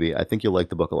fans of the movie, I think you'll like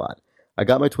the book a lot. I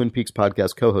got my Twin Peaks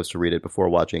podcast co-host to read it before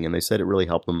watching, and they said it really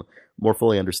helped them more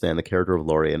fully understand the character of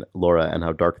Laura and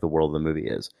how dark the world of the movie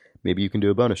is. Maybe you can do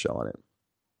a bonus show on it.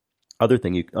 Other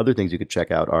things you could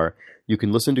check out are, you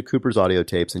can listen to Cooper's audio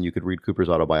tapes and you could read Cooper's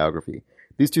autobiography.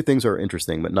 These two things are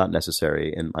interesting, but not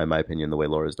necessary, in my opinion, the way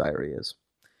Laura's diary is.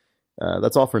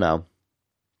 That's all for now.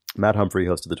 Matt Humphrey,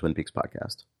 host of the Twin Peaks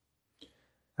podcast.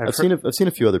 I've seen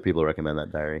a few other people recommend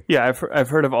that diary. Yeah, I've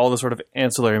heard of all the sort of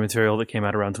ancillary material that came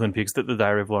out around Twin Peaks. That the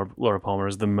Diary of Laura Palmer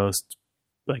is the most,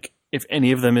 like, if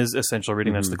any of them is essential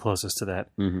reading, that's the closest to that.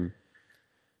 Mm-hmm.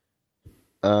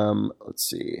 Let's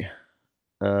see.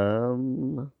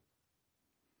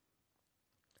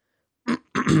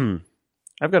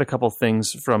 I've got a couple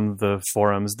things from the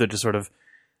forums that just sort of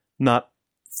not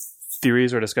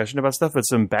theories or discussion about stuff, but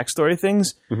some backstory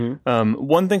things. Mm-hmm.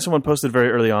 One thing someone posted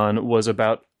very early on was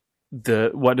about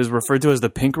what is referred to as the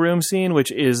pink room scene,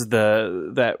 which is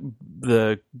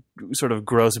the sort of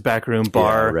gross backroom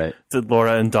bar that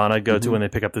Laura and Donna go to when they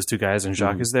pick up those two guys and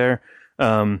Jacques is there.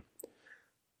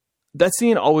 That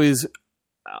scene always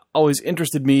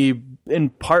interested me, in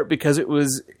part because it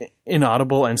was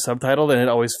inaudible and subtitled, and it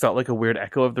always felt like a weird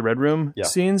echo of the Red Room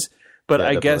scenes. But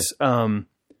I guess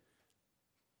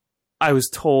I was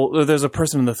told, there's a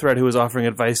person in the thread who was offering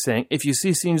advice saying, if you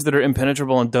see scenes that are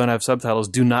impenetrable and don't have subtitles,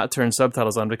 do not turn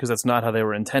subtitles on because that's not how they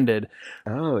were intended.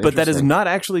 Oh, but that is not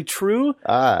actually true.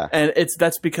 And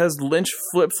that's because Lynch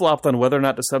flip-flopped on whether or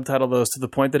not to subtitle those to the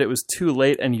point that it was too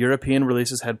late and European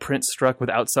releases had prints struck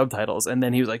without subtitles. And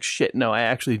then he was like, shit, no, I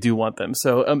actually do want them.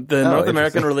 So the North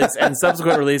American release and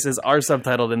subsequent releases are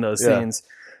subtitled in those scenes.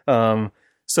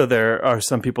 So there are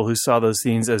some people who saw those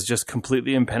scenes as just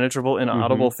completely impenetrable,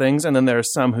 inaudible things, and then there are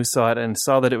some who saw it and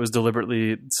saw that it was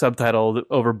deliberately subtitled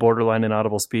over borderline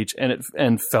inaudible speech,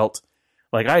 and felt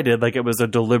like I did, like it was a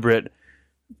deliberate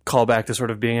callback to sort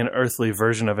of being an earthly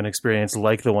version of an experience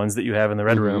like the ones that you have in the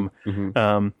Red Room.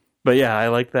 But yeah, I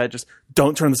like that. Just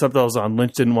don't turn the subtitles on.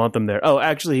 Lynch didn't want them there. Oh,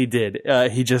 actually, he did.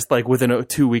 He just like within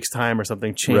 2 weeks' time or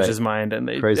something changed his mind, and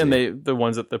the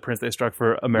ones that the prints they struck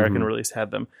for American release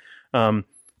had them.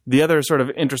 The other sort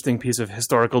of interesting piece of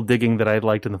historical digging that I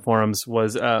liked in the forums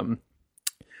was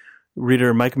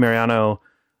reader Mike Mariano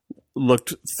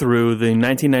looked through the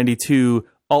 1992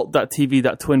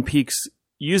 alt.tv.Twin Peaks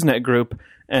Usenet group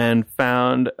and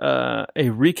found a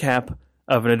recap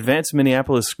of an advanced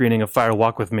Minneapolis screening of Fire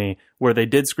Walk With Me, where they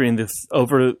did screen this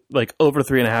over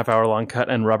 3.5 hour long cut,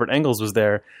 and Robert Engels was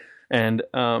there. And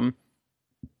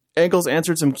Engels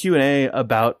answered some Q&A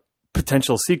about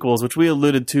potential sequels, which we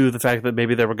alluded to the fact that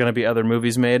maybe there were going to be other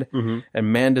movies made.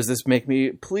 And man, does this make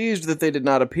me pleased that they did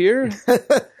not appear.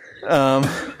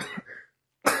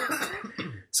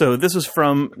 So this was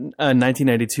from a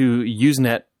 1992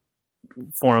 Usenet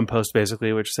forum post,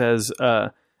 basically, which says,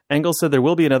 Engels said there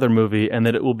will be another movie and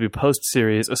that it will be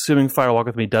post-series, assuming Fire Walk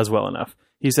With Me does well enough.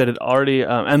 He said it already,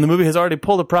 and the movie has already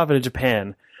pulled a profit in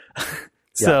Japan.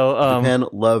 So Japan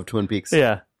loved Twin Peaks.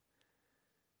 Yeah.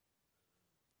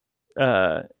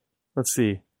 Let's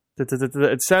see.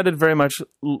 It sounded very much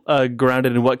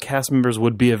grounded in what cast members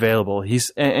would be available.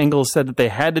 Engels said that they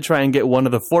had to try and get one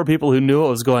of the 4 people who knew what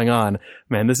was going on.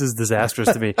 Man, this is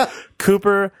disastrous to me.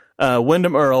 Cooper,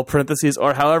 Wyndham Earl, parentheses,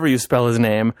 or however you spell his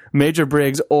name, Major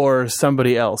Briggs, or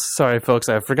somebody else. Sorry, folks,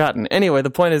 I've forgotten. Anyway, the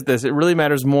point is this. It really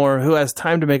matters more who has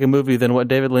time to make a movie than what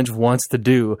David Lynch wants to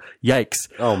do. Yikes.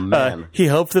 Oh, man. He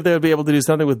hoped that they would be able to do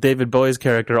something with David Bowie's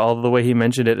character, although the way he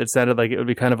mentioned it, it sounded like it would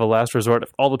be kind of a last resort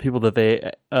if all the people that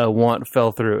they want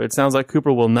fell through. It sounds like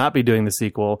Cooper will not be doing the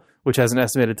sequel, which has an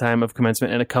estimated time of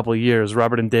commencement in a couple of years.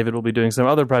 Robert and David will be doing some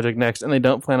other project next, and they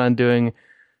don't plan on doing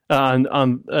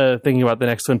thinking about the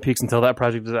next Twin Peaks until that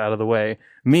project is out of the way.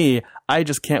 Me, I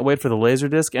just can't wait for the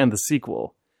Laserdisc and the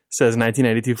sequel, says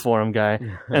 1982 forum guy.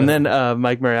 And then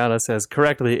Mike Mariano says,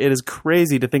 correctly, it is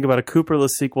crazy to think about a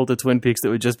Cooperless sequel to Twin Peaks that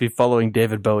would just be following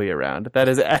David Bowie around. That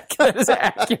is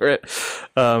accurate.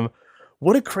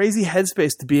 What a crazy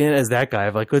headspace to be in as that guy.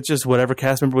 Like, let's just, whatever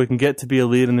cast member we can get to be a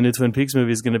lead in the new Twin Peaks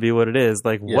movie is going to be what it is.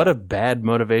 Like, what a bad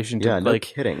motivation to, no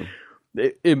kidding.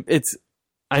 It's,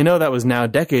 I know that was now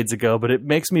decades ago, but it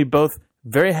makes me both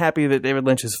very happy that David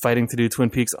Lynch is fighting to do Twin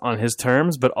Peaks on his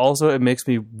terms, but also it makes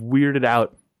me weirded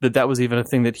out that that was even a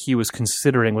thing that he was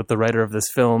considering with the writer of this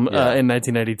film in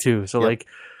 1992. So, like,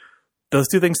 those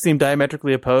two things seem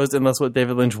diametrically opposed unless what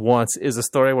David Lynch wants is a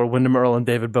story where Wyndham Earl and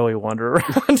David Bowie wander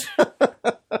around.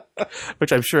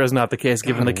 Which I'm sure is not the case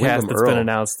given the cast that's been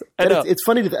announced. It's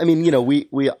funny to, I mean, you know, we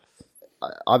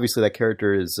obviously that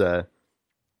character is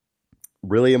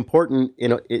really important, you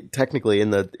know, technically in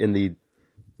the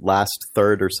last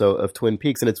third or so of Twin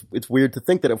Peaks, and it's weird to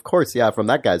think that, of course, from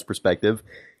that guy's perspective,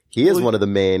 he is one of the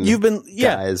main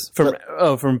guys from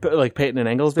like Peyton and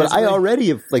Engels. Basically. But I already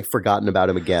have forgotten about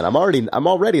him again. I'm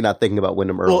already not thinking about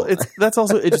Wyndham Earl. Well, that's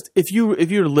also if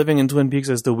you're living in Twin Peaks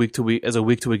as a week to week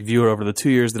viewer over the 2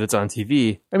 years that it's on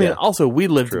TV. I mean, also we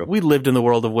lived in the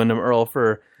world of Wyndham Earl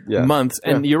for months,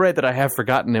 and you're right that I have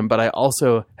forgotten him, but I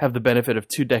also have the benefit of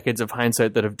 2 decades of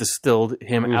hindsight that have distilled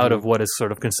him out of what is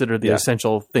sort of considered the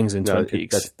essential things in Twin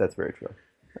Peaks. That's very true.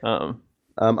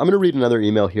 I'm going to read another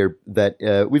email here that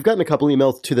we've gotten a couple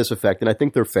emails to this effect, and I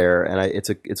think they're fair. And I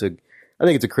think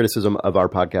it's a criticism of our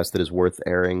podcast that is worth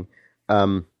airing.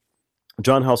 John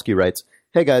Halsky writes,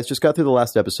 "Hey guys, just got through the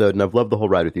last episode, and I've loved the whole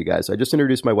ride with you guys. I just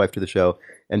introduced my wife to the show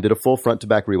and did a full front to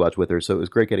back rewatch with her, so it was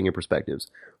great getting your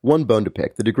perspectives. One bone to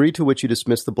pick: the degree to which you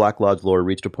dismiss the Black Lodge lore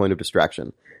reached a point of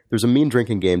distraction. There's a mean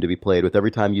drinking game to be played with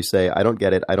every time you say I don't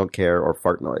get it, I don't care, or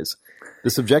fart noise. The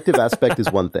subjective aspect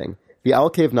is one thing. The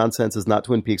Owl Cave nonsense is not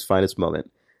Twin Peaks' finest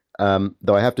moment.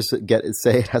 Though I have to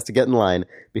say it has to get in line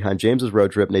behind James's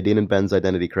road trip, Nadine and Ben's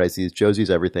identity crises,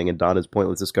 Josie's everything, and Donna's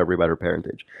pointless discovery about her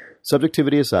parentage.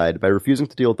 Subjectivity aside, by refusing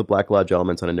to deal with the Black Lodge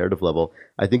elements on a narrative level,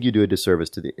 I think you do a disservice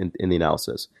to in the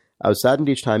analysis. I was saddened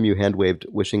each time you hand-waved,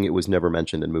 wishing it was never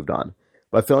mentioned, and moved on.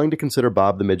 By failing to consider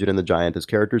Bob the Midget and the Giant as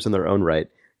characters in their own right,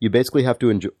 You basically have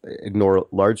to ignore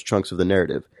large chunks of the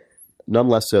narrative, none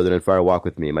less so than in Fire Walk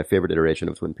With Me, my favorite iteration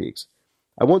of Twin Peaks.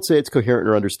 I won't say it's coherent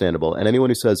or understandable, and anyone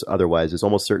who says otherwise is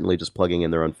almost certainly just plugging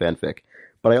in their own fanfic.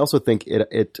 But I also think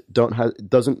it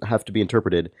doesn't have to be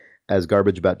interpreted as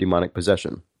garbage about demonic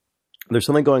possession. There's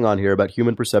something going on here about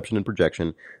human perception and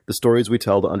projection, the stories we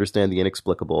tell to understand the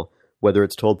inexplicable, whether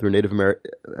it's told through Native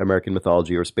American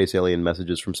mythology or space alien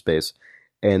messages from space,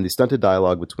 and the stunted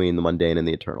dialogue between the mundane and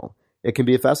the eternal. It can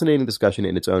be a fascinating discussion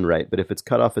in its own right, but it's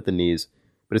cut off at the knees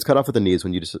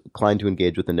when you decline to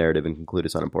engage with the narrative and conclude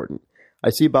it's unimportant. I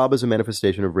see Bob as a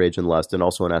manifestation of rage and lust, and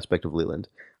also an aspect of Leland.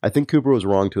 I think Cooper was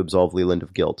wrong to absolve Leland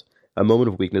of guilt, a moment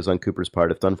of weakness on Cooper's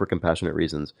part if done for compassionate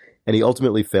reasons, and he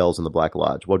ultimately fails in the Black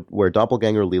Lodge, where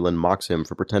doppelganger Leland mocks him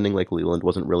for pretending like Leland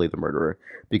wasn't really the murderer,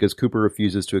 because Cooper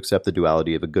refuses to accept the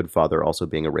duality of a good father also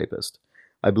being a rapist.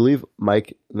 I believe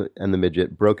Mike and the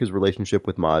midget broke his relationship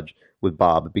with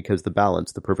Bob because the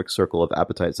balance, the perfect circle of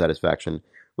appetite satisfaction,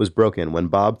 was broken when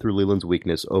Bob, through Leland's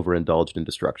weakness, overindulged in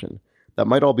destruction. That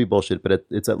might all be bullshit, but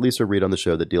it's at least a read on the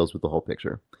show that deals with the whole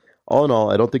picture. All in all,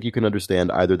 I don't think you can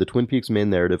understand either the Twin Peaks main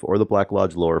narrative or the Black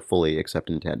Lodge lore fully, except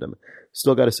in tandem.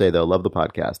 Still gotta say, though, love the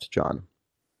podcast, John.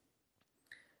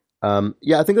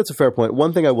 Yeah, I think that's a fair point.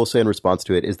 One thing I will say in response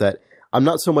to it is that I'm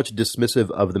not so much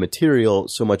dismissive of the material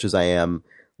so much as I am,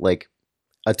 like,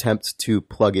 attempts to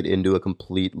plug it into a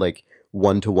complete, like,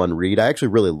 one-to-one read. I actually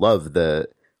really love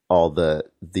all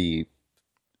the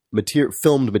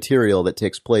filmed material that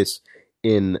takes place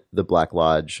in the Black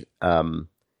Lodge.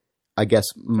 I guess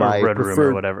my Red preferred,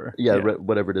 Room or whatever. Yeah,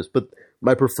 whatever it is. But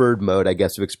my preferred mode, I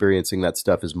guess, of experiencing that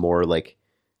stuff is more like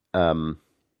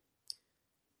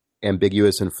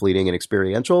ambiguous and fleeting and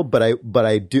experiential. But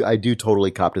I do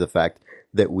totally cop to the fact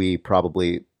that we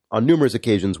probably on numerous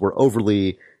occasions were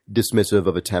overly dismissive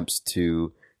of attempts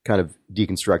to kind of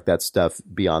deconstruct that stuff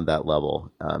beyond that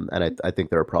level. And I think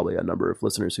there are probably a number of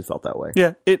listeners who felt that way.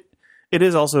 Yeah, it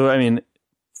is also, I mean,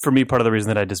 for me, part of the reason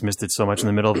that I dismissed it so much in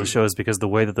the middle of the show is because the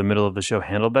way that the middle of the show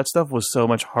handled that stuff was so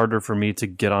much harder for me to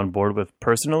get on board with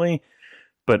personally.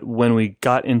 But when we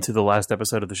got into the last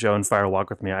episode of the show and Fire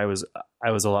Walk With Me, I was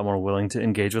a lot more willing to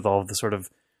engage with all of the sort of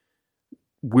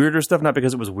weirder stuff, not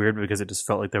because it was weird, but because it just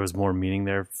felt like there was more meaning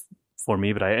there for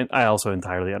me. But I also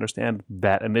entirely understand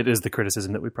that, and it is the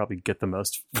criticism that we probably get the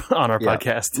most on our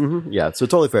podcast. Mm-hmm. Yeah, so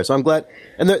totally fair. So I'm glad.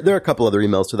 And there are a couple other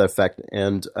emails to that effect,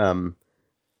 and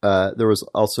there was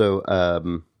also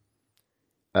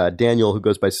Daniel, who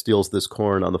goes by Steals This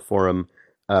Corn on the forum,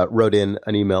 wrote in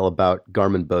an email about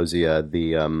Garmin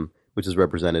Bosia, which is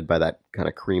represented by that kind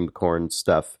of creamed corn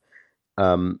stuff.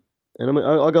 And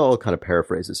I'll kind of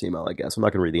paraphrase this email, I guess. I'm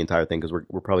not going to read the entire thing because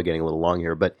we're probably getting a little long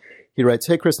here. But he writes,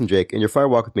 "Hey, Chris and Jake, in your Fire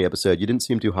Walk With Me episode, you didn't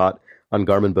seem too hot on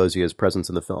Garmin Bosia's presence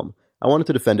in the film. I wanted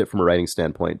to defend it from a writing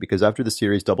standpoint because after the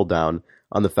series doubled down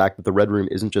on the fact that the Red Room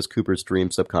isn't just Cooper's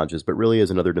dream subconscious, but really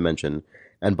is another dimension,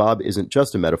 and Bob isn't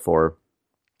just a metaphor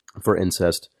for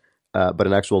incest, but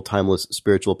an actual timeless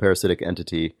spiritual parasitic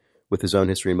entity with his own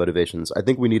history and motivations, I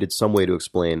think we needed some way to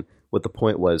explain what the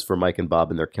point was for Mike and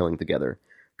Bob in their killing together.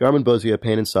 Garmin Bosia,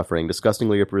 pain and suffering,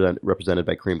 disgustingly represented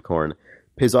by creamed corn,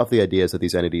 pays off the ideas that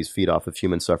these entities feed off of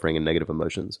human suffering and negative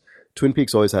emotions. Twin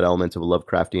Peaks always had elements of a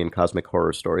Lovecraftian cosmic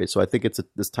horror story, so I think it's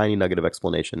this tiny nugget of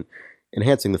explanation,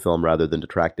 enhancing the film rather than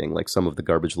detracting, like some of the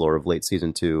garbage lore of late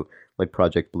season 2, like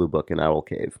Project Blue Book and Owl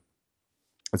Cave.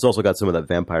 It's also got some of that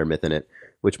vampire myth in it,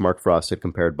 which Mark Frost had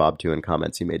compared Bob to in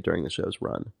comments he made during the show's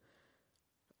run."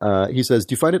 He says,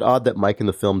 "Do you find it odd that Mike in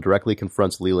the film directly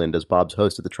confronts Leland as Bob's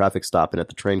host at the traffic stop and at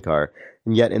the train car,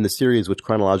 and yet in the series, which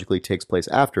chronologically takes place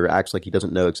after, acts like he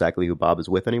doesn't know exactly who Bob is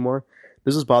with anymore?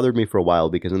 This has bothered me for a while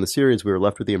because in the series we were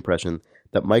left with the impression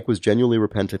that Mike was genuinely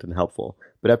repentant and helpful,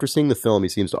 but after seeing the film he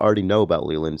seems to already know about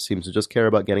Leland, seems to just care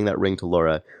about getting that ring to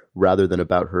Laura rather than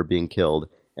about her being killed,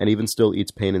 and even still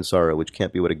eats pain and sorrow, which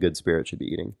can't be what a good spirit should be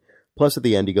eating. Plus at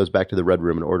the end he goes back to the Red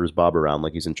Room and orders Bob around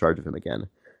like he's in charge of him again.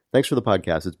 Thanks for the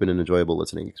podcast. It's been an enjoyable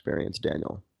listening experience,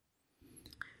 Daniel."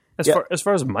 As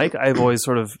far as Mike, I've always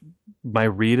sort of, my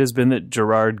read has been that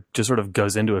Gerard just sort of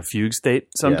goes into a fugue state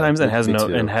sometimes and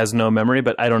has no memory,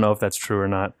 but I don't know if that's true or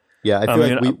not. Yeah, I feel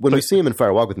like when we see him in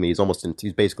Fire Walk With Me,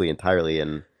 he's basically entirely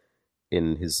in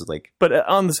his like. But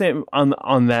on the same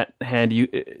on that hand,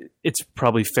 it's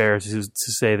probably fair to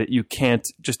say that you can't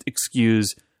just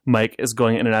excuse Mike as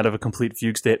going in and out of a complete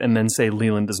fugue state and then say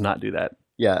Leland does not do that.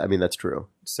 Yeah, I mean that's true.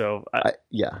 So I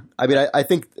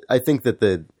think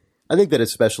that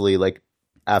especially like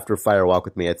after Fire Walk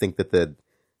With Me, I think it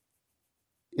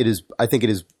is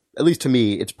at least to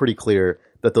me it's pretty clear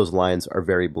that those lines are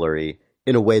very blurry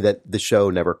in a way that the show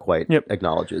never quite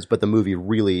acknowledges, but the movie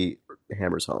really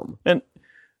hammers home. And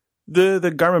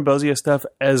the Garmonbozia stuff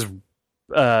as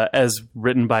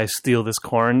written by Steal This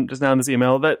Corn just now in this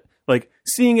email, that like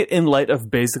seeing it in light of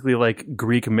basically like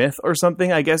Greek myth or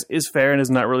something, I guess is fair and is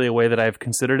not really a way that I've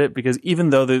considered it, because even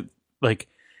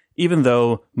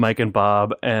though Mike and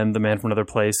Bob and the Man from Another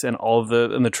Place and all of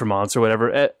the Tremonts or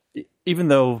whatever, even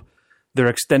though their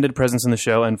extended presence in the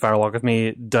show and Fire Walk with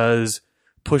Me does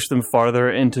push them farther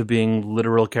into being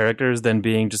literal characters than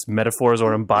being just metaphors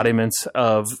or embodiments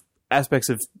of aspects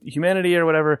of humanity or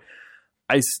whatever,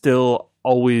 I still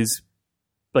always,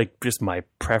 like, just my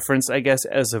preference, I guess,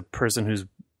 as a person who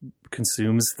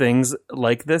consumes things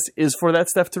like this is for that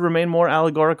stuff to remain more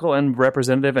allegorical and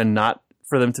representative and not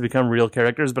for them to become real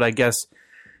characters. But I guess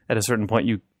at a certain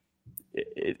point,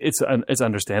 it's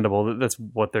understandable that that's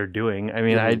what they're doing. I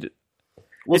mean,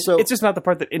 it's just not the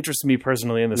part that interests me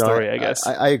personally in the story, I guess.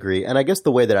 I agree. And I guess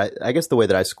the way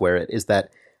that I square it is that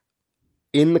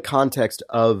in the context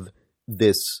of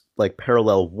this like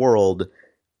parallel world,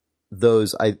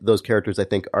 those characters I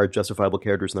think are justifiable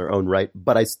characters in their own right,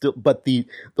 but the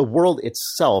world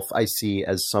itself I see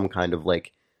as some kind of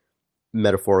like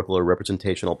metaphorical or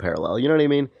representational parallel. You know what I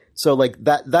mean? So like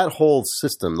that whole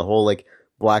system, the whole like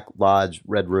Black Lodge,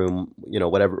 Red Room, you know,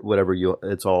 whatever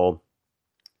it's all,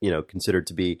 you know, considered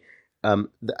to be.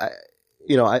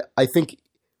 I think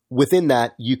within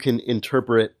that you can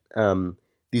interpret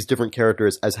these different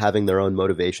characters as having their own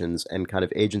motivations and kind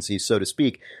of agency, so to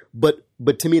speak. But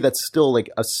to me, that's still like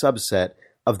a subset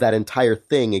of that entire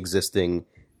thing existing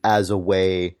as a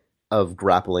way of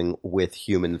grappling with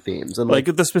human themes. And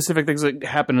like the specific things that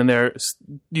happen in there,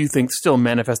 do you think still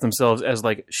manifest themselves as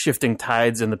like shifting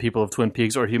tides in the people of Twin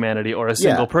Peaks or humanity or a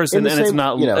single person? And it's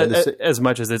not as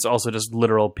much as it's also just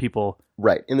literal people.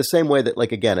 Right. In the same way that,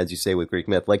 like, again, as you say with Greek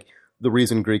myth, like the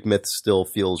reason Greek myth still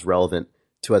feels relevant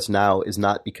to us now is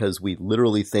not because we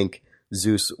literally think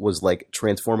Zeus was like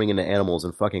transforming into animals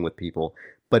and fucking with people,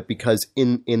 but because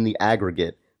in the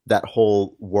aggregate, that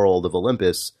whole world of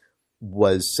Olympus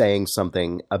was saying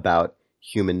something about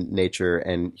human nature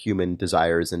and human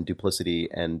desires and duplicity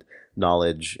and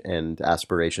knowledge and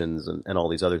aspirations and all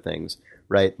these other things,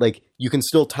 right? Like you can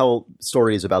still tell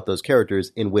stories about those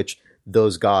characters in which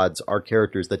those gods are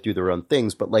characters that do their own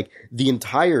things, but like the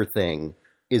entire thing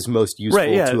is most useful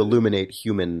to illuminate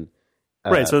human.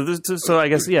 Right. So I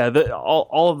guess,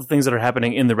 all of the things that are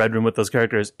happening in the Red Room with those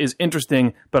characters is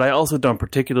interesting, but I also don't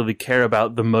particularly care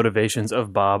about the motivations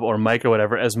of Bob or Mike or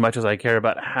whatever as much as I care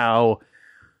about how,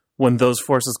 when those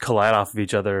forces collide off of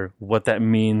each other, what that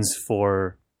means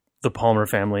for the Palmer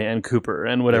family and Cooper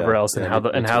and whatever else,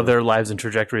 and how their lives and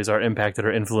trajectories are impacted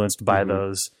or influenced by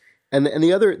those. And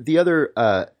the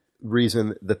other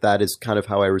reason that is kind of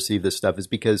how I receive this stuff is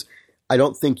because I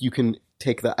don't think you can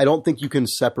take that. I don't think you can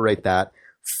separate that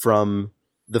from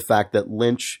the fact that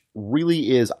Lynch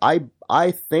really is. I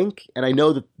think, and I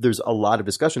know that there's a lot of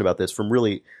discussion about this from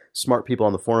really smart people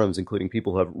on the forums, including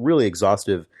people who have really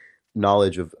exhaustive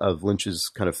knowledge of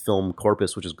Lynch's kind of film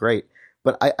corpus, which is great.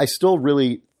 But I still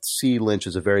really see Lynch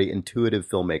as a very intuitive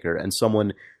filmmaker and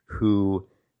someone who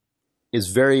is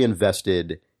very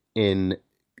invested in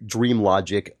dream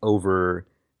logic over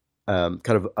kind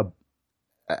of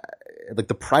like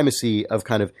the primacy of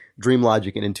kind of dream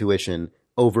logic and intuition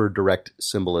over direct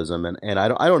symbolism. And I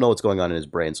don't know what's going on in his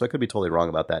brain, so I could be totally wrong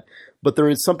about that. But there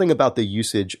is something about the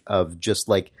usage of just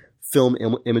like film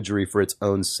imagery for its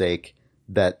own sake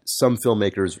that some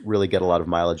filmmakers really get a lot of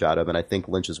mileage out of, and I think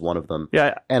Lynch is one of them.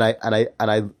 Yeah. And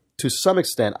I to some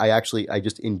extent, I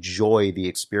just enjoy the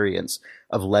experience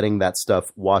of letting that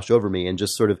stuff wash over me, and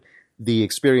just sort of the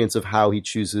experience of how he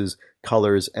chooses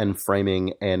colors and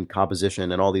framing and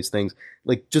composition and all these things,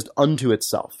 like just unto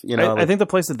itself. You know, I think the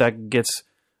place that gets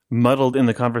muddled in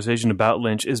the conversation about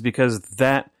Lynch is because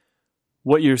that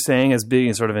what you're saying as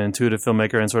being sort of an intuitive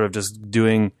filmmaker and sort of just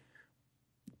doing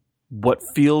what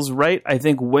feels right, I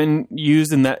think when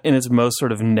used in its most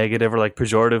sort of negative or like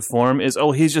pejorative form is,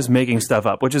 oh, he's just making stuff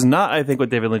up, which is not, I think, what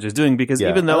David Lynch is doing, because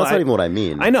even though that's not even what I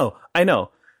mean. I know,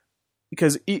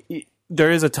 because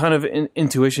there is a ton of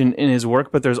intuition in his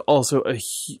work, but there's also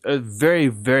a very,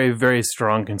 very, very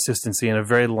strong consistency and a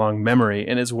very long memory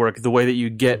in his work, the way that you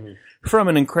get from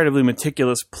an incredibly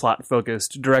meticulous,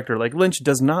 plot-focused director. Like, Lynch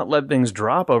does not let things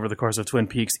drop over the course of Twin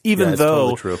Peaks, even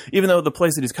though the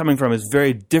place that he's coming from is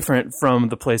very different from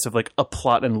the place of like a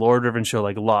plot and lore-driven show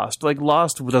like Lost. Like,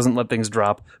 Lost doesn't let things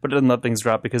drop, but it doesn't let things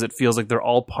drop because it feels like they're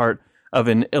all part of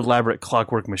an elaborate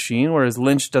clockwork machine, whereas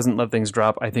Lynch doesn't let things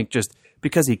drop, I think, just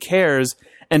because he cares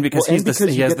and because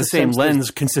he has the same lens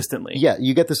consistently. Yeah,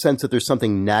 you get the sense that there's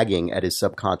something nagging at his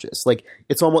subconscious. Like,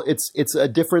 it's almost it's a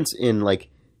difference in like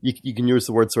you can use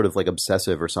the word sort of like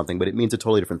obsessive or something, but it means a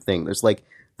totally different thing. There's like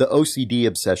the OCD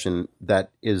obsession that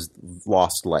is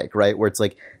Lost like, right? Where it's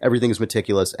like everything is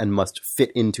meticulous and must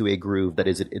fit into a groove that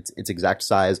is its exact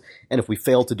size. And if we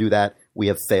fail to do that, we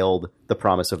have failed the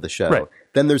promise of the show. Right.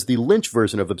 Then there's the Lynch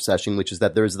version of obsession, which is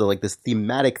that there's like this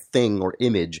thematic thing or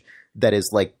image that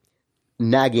is like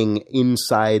nagging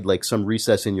inside like some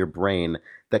recess in your brain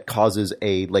that causes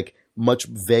a like much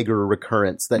vaguer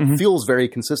recurrence that feels very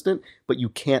consistent, but you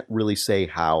can't really say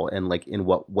how and like in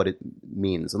what it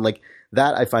means. And like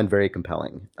that I find very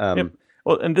compelling. Yep.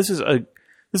 Well, and this is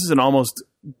an almost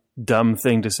dumb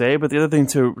thing to say, but the other thing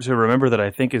to remember that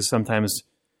I think is sometimes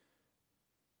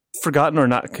forgotten or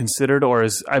not considered, or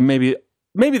is maybe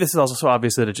this is also so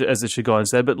obvious that as it should go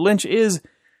unsaid, but Lynch is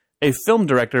a film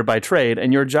director by trade,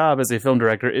 and your job as a film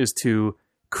director is to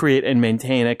create and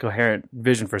maintain a coherent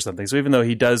vision for something. So even though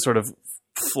he does sort of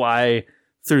fly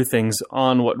through things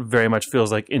on what very much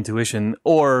feels like intuition,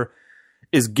 or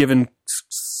is given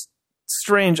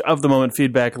strange of the moment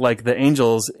feedback like the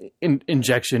Angels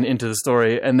injection into the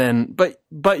story, and then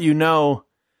but you know,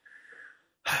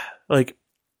 like,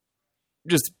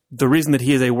 just the reason that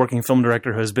he is a working film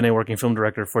director who has been a working film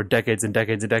director for decades and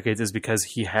decades and decades is because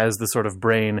he has the sort of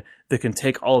brain that can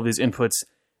take all of these inputs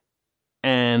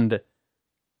and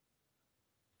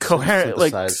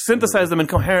synthesize them and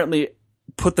coherently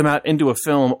put them out into a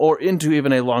film or into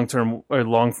even a long-term or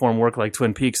long-form work like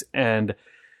Twin Peaks. And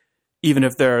even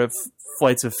if there are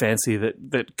flights of fancy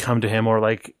that come to him, or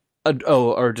like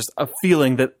or just a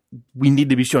feeling that we need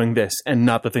to be showing this and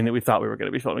not the thing that we thought we were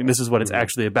going to be filming, this is what it's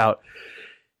actually about,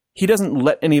 he doesn't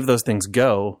let any of those things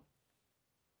go.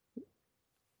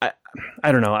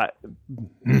 I don't know.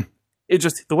 It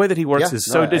just, the way that he works is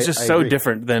so, it's just so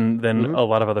different than a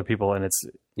lot of other people. And it's,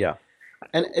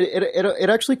 and it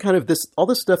actually kind of all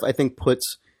this stuff I think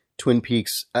puts Twin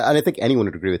Peaks, and I think anyone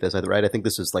would agree with this, right? I think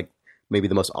this is like maybe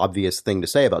the most obvious thing to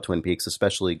say about Twin Peaks,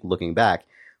 especially looking back.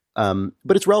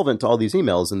 But it's relevant to all these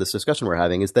emails and this discussion we're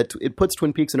having, is that it puts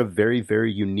Twin Peaks in a very,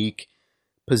 very unique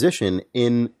position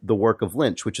in the work of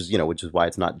Lynch, which is why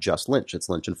it's not just Lynch. It's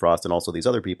Lynch and Frost and also these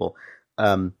other people,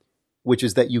 which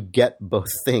is that you get both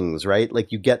things, right?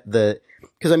 Like you get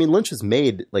because I mean, Lynch has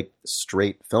made like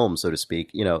straight films, so to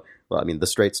speak, The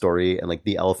Straight Story and like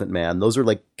The Elephant Man, those are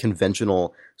like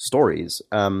conventional stories.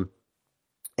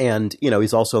 And,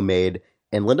 he's also made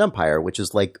Inland Empire, which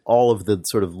is like all of the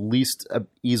sort of least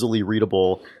easily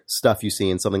readable stuff you see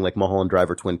in something like Mulholland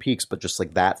Drive or Twin Peaks, but just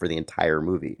like that for the entire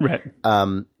movie. Right.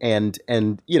 And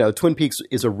Twin Peaks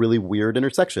is a really weird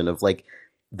intersection of like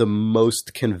the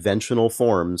most conventional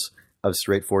forms of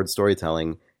straightforward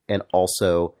storytelling and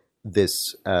also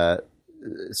this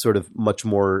sort of much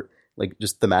more like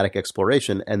just thematic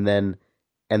exploration. And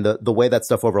the way that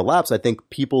stuff overlaps, I think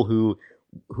people who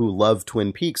love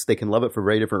Twin Peaks, they can love it for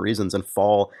very different reasons and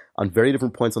fall on very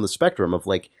different points on the spectrum of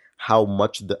like how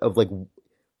much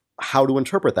how to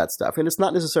interpret that stuff. And it's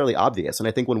not necessarily obvious. And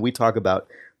I think when we talk about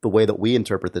the way that we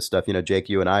interpret this stuff, Jake,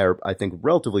 you and I are, I think,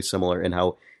 relatively similar in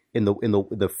how in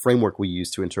the framework we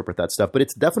use to interpret that stuff, but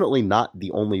it's definitely not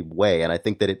the only way. And I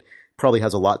think that it probably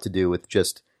has a lot to do with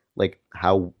just like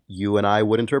how you and I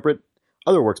would interpret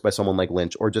other works by someone like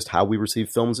Lynch, or just how we receive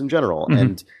films in general.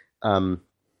 Mm-hmm.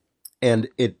 And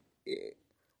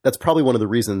that's probably one of the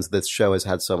reasons this show has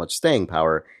had so much staying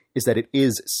power, is that it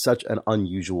is such an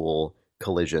unusual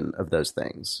collision of those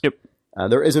things. Yep.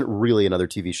 There isn't really another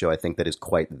TV show, I think, that is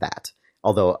quite that,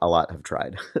 although a lot have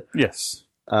tried. Yes.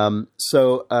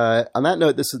 So on that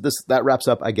note, that wraps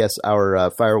up, I guess,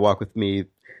 our Fire Walk with Me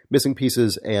Missing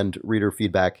Pieces and reader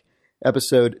feedback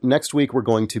episode. Next week, we're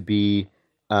going to be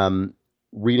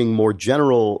reading more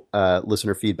general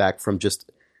listener feedback from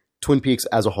just Twin Peaks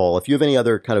as a whole. If you have any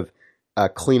other kind of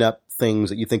cleanup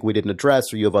things that you think we didn't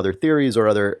address, or you have other theories or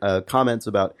other comments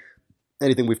about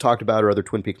anything we've talked about or other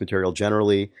Twin Peaks material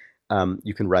generally,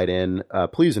 you can write in.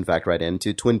 Please, in fact, write in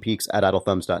to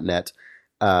twinpeaks@idlethumbs.net.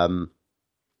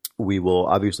 We will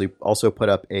obviously also put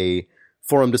up a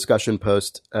forum discussion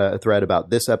post thread about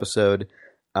this episode.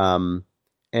 And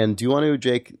do you want to,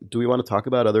 Jake? Do we want to talk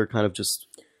about other kind of just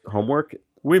homework?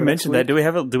 We mentioned that. Do we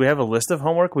have a list of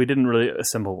homework? We didn't really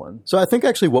assemble one. So I think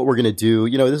actually what we're going to do,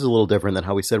 this is a little different than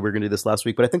how we said we were going to do this last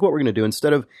week, but I think what we're going to do,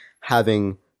 instead of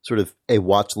having sort of a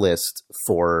watch list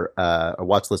or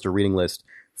reading list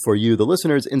for you, the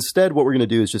listeners, instead what we're going to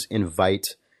do is just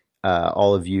invite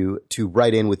all of you to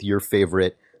write in with your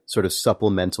favorite sort of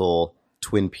supplemental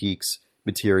Twin Peaks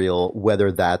material,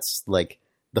 whether that's like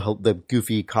the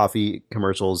goofy coffee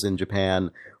commercials in Japan,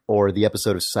 or the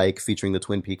episode of Psych featuring the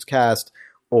Twin Peaks cast,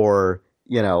 or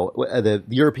the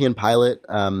European pilot,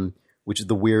 which is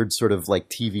the weird sort of like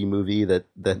TV movie that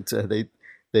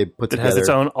they put together. It has its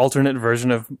own alternate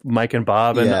version of Mike and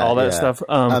Bob and all that stuff.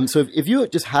 So if you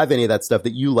just have any of that stuff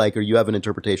that you like, or you have an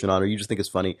interpretation on, or you just think is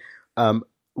funny,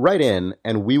 write in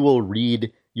and we will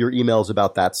read your emails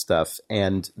about that stuff.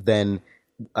 And then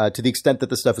to the extent that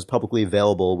the stuff is publicly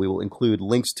available, we will include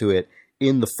links to it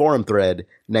in the forum thread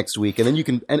next week. And then you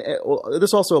can, and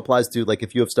this also applies to like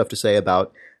if you have stuff to say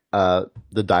about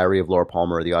the Diary of Laura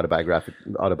Palmer or the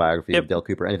autobiography of Dale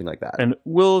Cooper, anything like that. And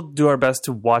we'll do our best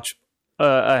to watch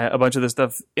a bunch of this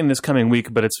stuff in this coming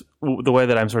week, but it's the way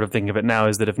that I'm sort of thinking of it now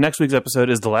is that if next week's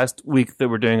episode is the last week that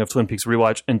we're doing of Twin Peaks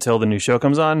Rewatch until the new show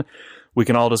comes on, we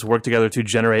can all just work together to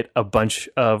generate a bunch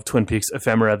of Twin Peaks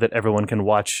ephemera that everyone can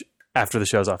watch after the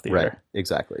show's off the air. Right,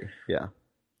 exactly, yeah.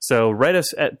 So write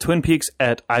us at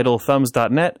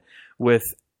twinpeaks@idlethumbs.net with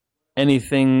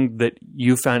anything that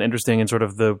you found interesting in sort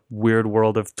of the weird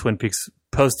world of Twin Peaks,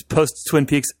 post Twin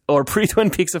Peaks or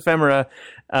pre-Twin Peaks ephemera,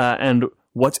 and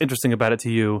what's interesting about it to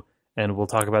you, and we'll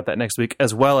talk about that next week,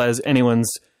 as well as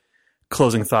anyone's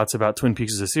closing thoughts about Twin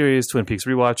Peaks as a series, Twin Peaks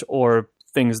Rewatch, or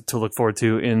things to look forward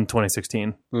to in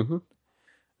 2016. Mm-hmm.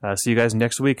 See you guys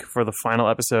next week for the final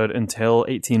episode until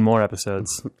 18 more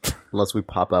episodes. Unless we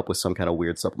pop up with some kind of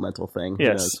weird supplemental thing.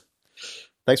 Yes.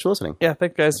 Thanks for listening. Yeah,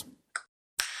 thanks, guys.